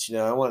tournaments.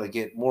 I want to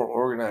get more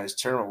organized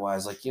tournament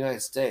wise, like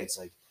United States.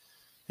 Like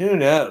who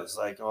knows?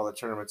 Like all the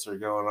tournaments are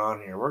going on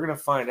here. We're gonna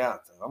find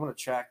out though. I'm gonna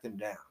track them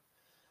down.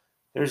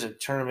 There's a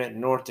tournament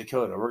in North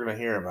Dakota. We're gonna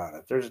hear about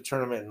it. There's a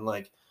tournament in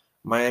like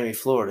Miami,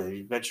 Florida.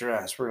 You bet your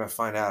ass we're gonna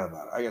find out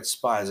about it. I got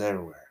spies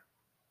everywhere.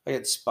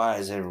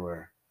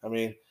 I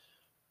mean,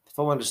 if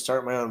I wanted to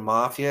start my own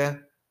mafia,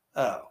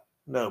 oh,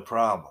 no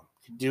problem.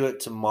 Could do it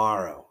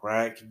tomorrow,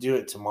 right? Could do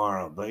it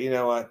tomorrow. But you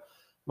know what?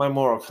 My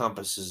moral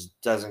compass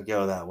doesn't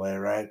go that way,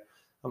 right?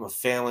 I'm a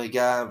family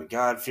guy. I'm a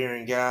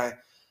God-fearing guy.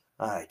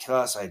 I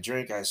cuss, I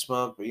drink, I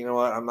smoke. But you know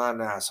what? I'm not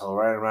an asshole,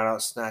 right? I'm not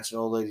out snatching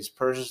old ladies'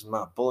 purses. I'm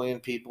not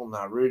bullying people. I'm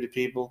not rude to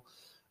people.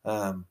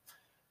 Um,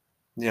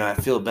 I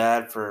feel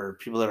bad for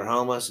people that are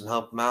homeless and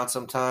help them out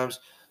sometimes.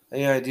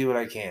 I do what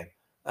I can.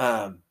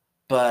 Um,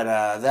 but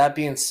that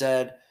being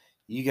said,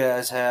 you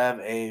guys have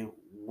a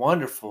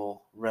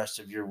wonderful rest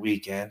of your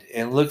weekend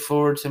and look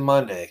forward to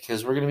Monday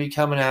because we're going to be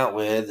coming out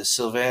with the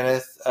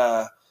Sylvan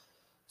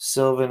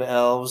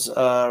Elves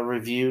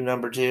review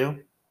number 2,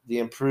 the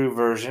improved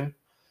version.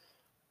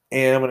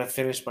 And I'm going to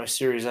finish my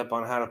series up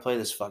on how to play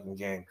this fucking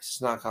game.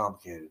 It's not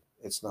complicated.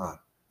 It's not.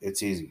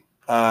 It's easy.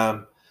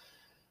 And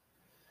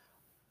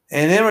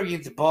then we're going to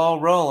get the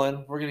ball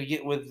rolling. We're going to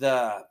get with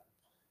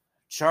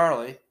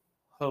Charlie,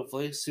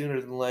 hopefully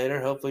sooner than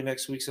later. Hopefully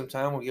next week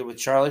sometime we'll get with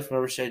Charlie from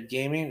Overshed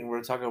Gaming, and we're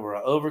going to talk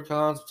about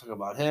Overcons. We'll talk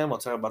about him. We'll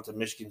talk about the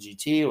Michigan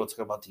GT. We'll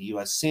talk about the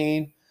U.S.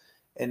 scene,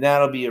 and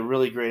that'll be a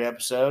really great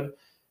episode.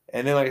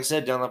 And then, like I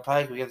said, down the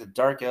pike we got the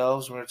Dark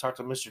Elves. We're going to talk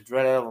to Mr.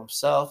 Dread Elf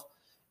himself,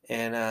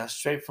 and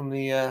straight from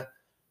the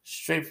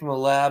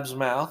lab's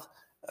mouth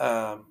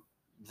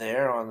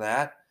there on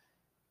that.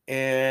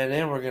 And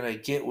then we're going to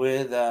get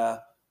with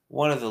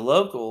one of the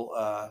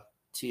local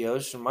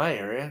T.O.'s from my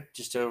area,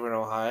 just over in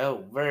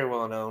Ohio. Very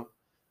well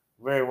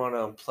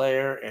known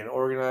player and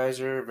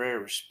organizer, very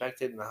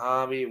respected in the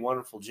hobby.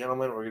 Wonderful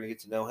gentleman. We're going to get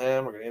to know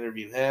him. We're going to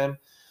interview him.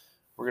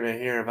 We're going to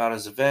hear about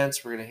his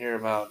events. We're going to hear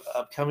about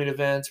upcoming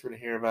events. We're going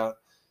to hear about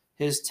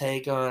his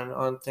take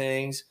on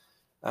things.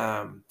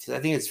 'Cause I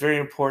think it's very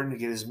important to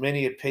get as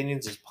many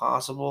opinions as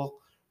possible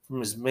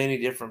from as many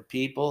different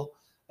people.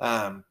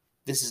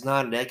 This is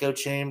not an echo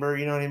chamber.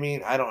 You know what I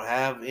mean? I don't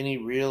have any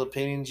real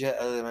opinions yet,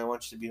 other than I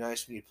want you to be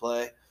nice when you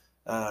play.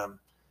 Um,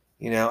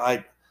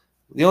 I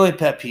the only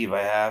pet peeve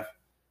I have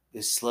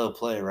is slow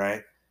play.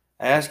 Right?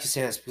 I ask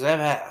you this because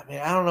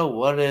I don't know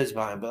what it is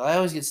behind, but I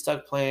always get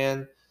stuck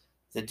playing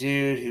the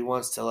dude who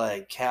wants to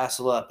like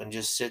castle up and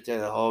just sit there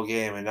the whole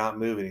game and not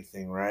move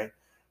anything, right?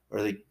 Or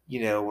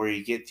where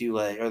you get through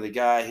or the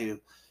guy who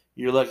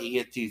you're lucky to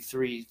get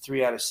through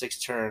three out of 6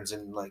 turns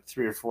in like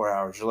 3 or 4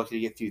 hours. You're lucky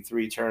to get through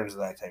 3 turns of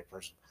that type of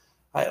person.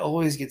 I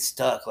always get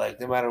stuck, like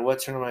no matter what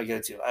tournament I go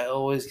to, I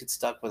always get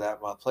stuck with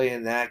that while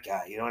playing that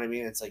guy. You know what I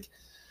mean? It's like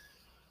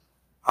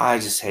I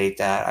just hate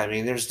that. I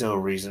mean, there's no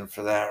reason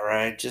for that,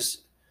 right?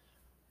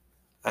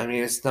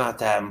 It's not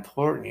that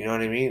important. You know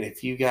what I mean?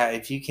 If you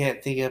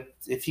can't think of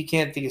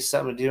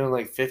something to do in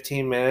like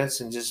 15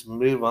 minutes and just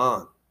move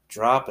on,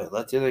 drop it.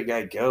 Let the other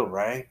guy go,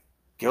 right?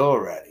 Go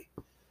already.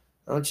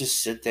 Don't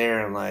just sit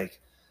there and like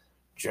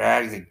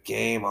drag the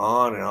game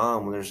on and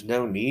on when there's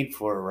no need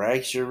for it,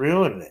 right? 'Cause you're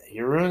ruining it.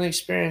 You're ruining the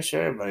experience for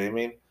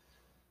everybody.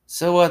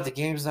 So what? The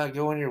game's not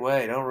going your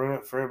way. Don't ruin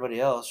it for everybody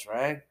else,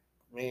 right?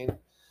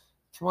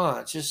 Come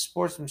on. It's just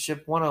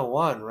sportsmanship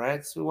 101, right?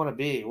 That's what we want to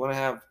be. We want to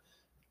have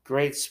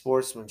great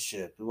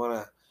sportsmanship. We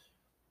want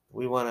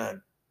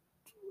to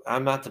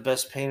I'm not the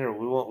best painter.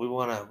 We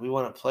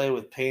want to play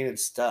with painted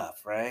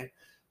stuff, right?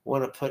 We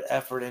want to put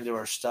effort into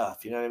our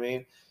stuff. You know what I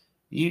mean?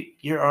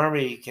 Your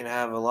army can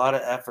have a lot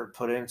of effort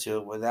put into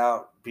it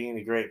without being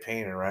a great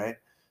painter, right?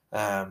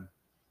 Um,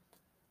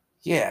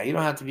 yeah, you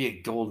don't have to be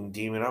a golden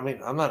demon.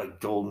 I'm not a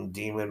golden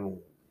demon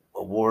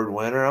award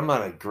winner. I'm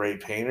not a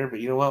great painter, but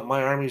you know what?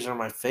 My armies are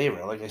my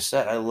favorite. Like I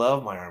said, I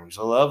love my armies.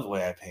 I love the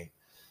way I paint.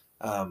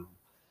 Um,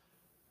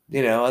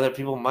 other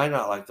people might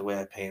not like the way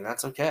I paint.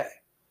 That's okay.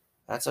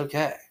 That's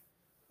okay.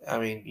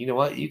 You know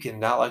what? You can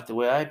not like the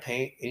way I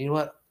paint, and you know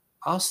what?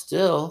 I'll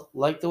still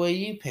like the way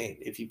you paint.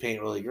 If you paint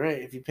really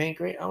great, if you paint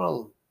great, I'm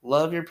gonna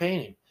love your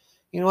painting.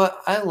 You know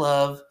what? I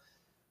love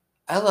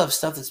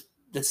stuff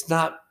that's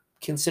not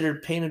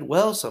considered painted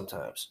well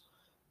sometimes.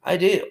 I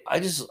do. I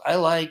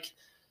like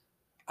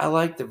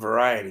the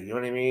variety. You know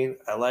what I mean?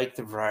 I like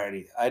the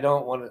variety. I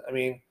don't want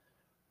to.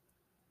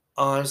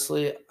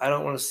 Honestly, I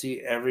don't want to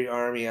see every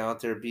army out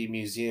there be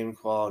museum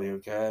quality,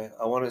 okay?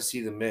 I want to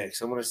see the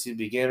mix. I want to see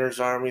beginners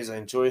armies. I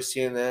enjoy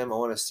seeing them. I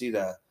want to see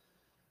the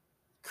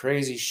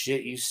crazy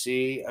shit you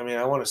see.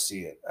 I want to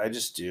see it. I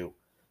just do.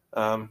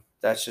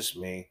 That's just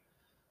me.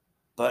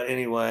 But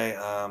anyway,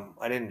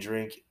 I didn't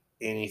drink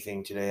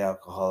anything today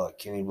alcoholic.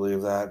 Can you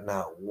believe that?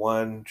 Not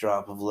one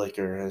drop of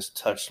liquor has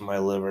touched my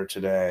liver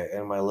today.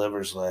 And my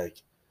liver's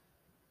like,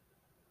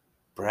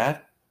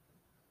 Brad?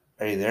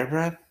 Are you there,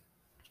 Brad?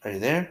 Are you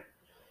there?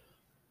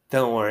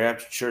 Don't worry.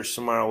 After church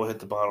tomorrow, we'll hit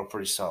the bottle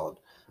pretty solid.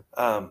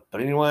 But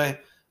anyway,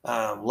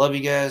 love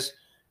you guys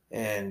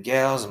and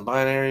gals and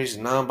binaries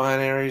and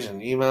non-binaries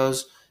and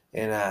emos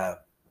and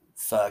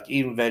fuck,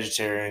 even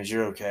vegetarians.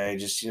 You're okay.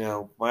 Just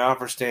my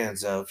offer stands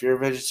though. If you're a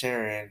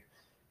vegetarian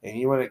and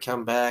you want to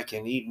come back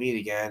and eat meat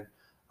again,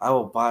 I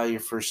will buy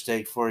your first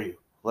steak for you.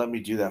 Let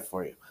me do that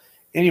for you.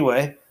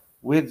 Anyway,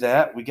 with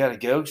that, we gotta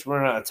go because we're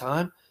running out of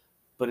time.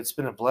 But it's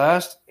been a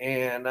blast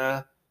and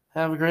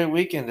have a great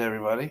weekend,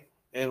 everybody.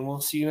 And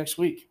we'll see you next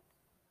week.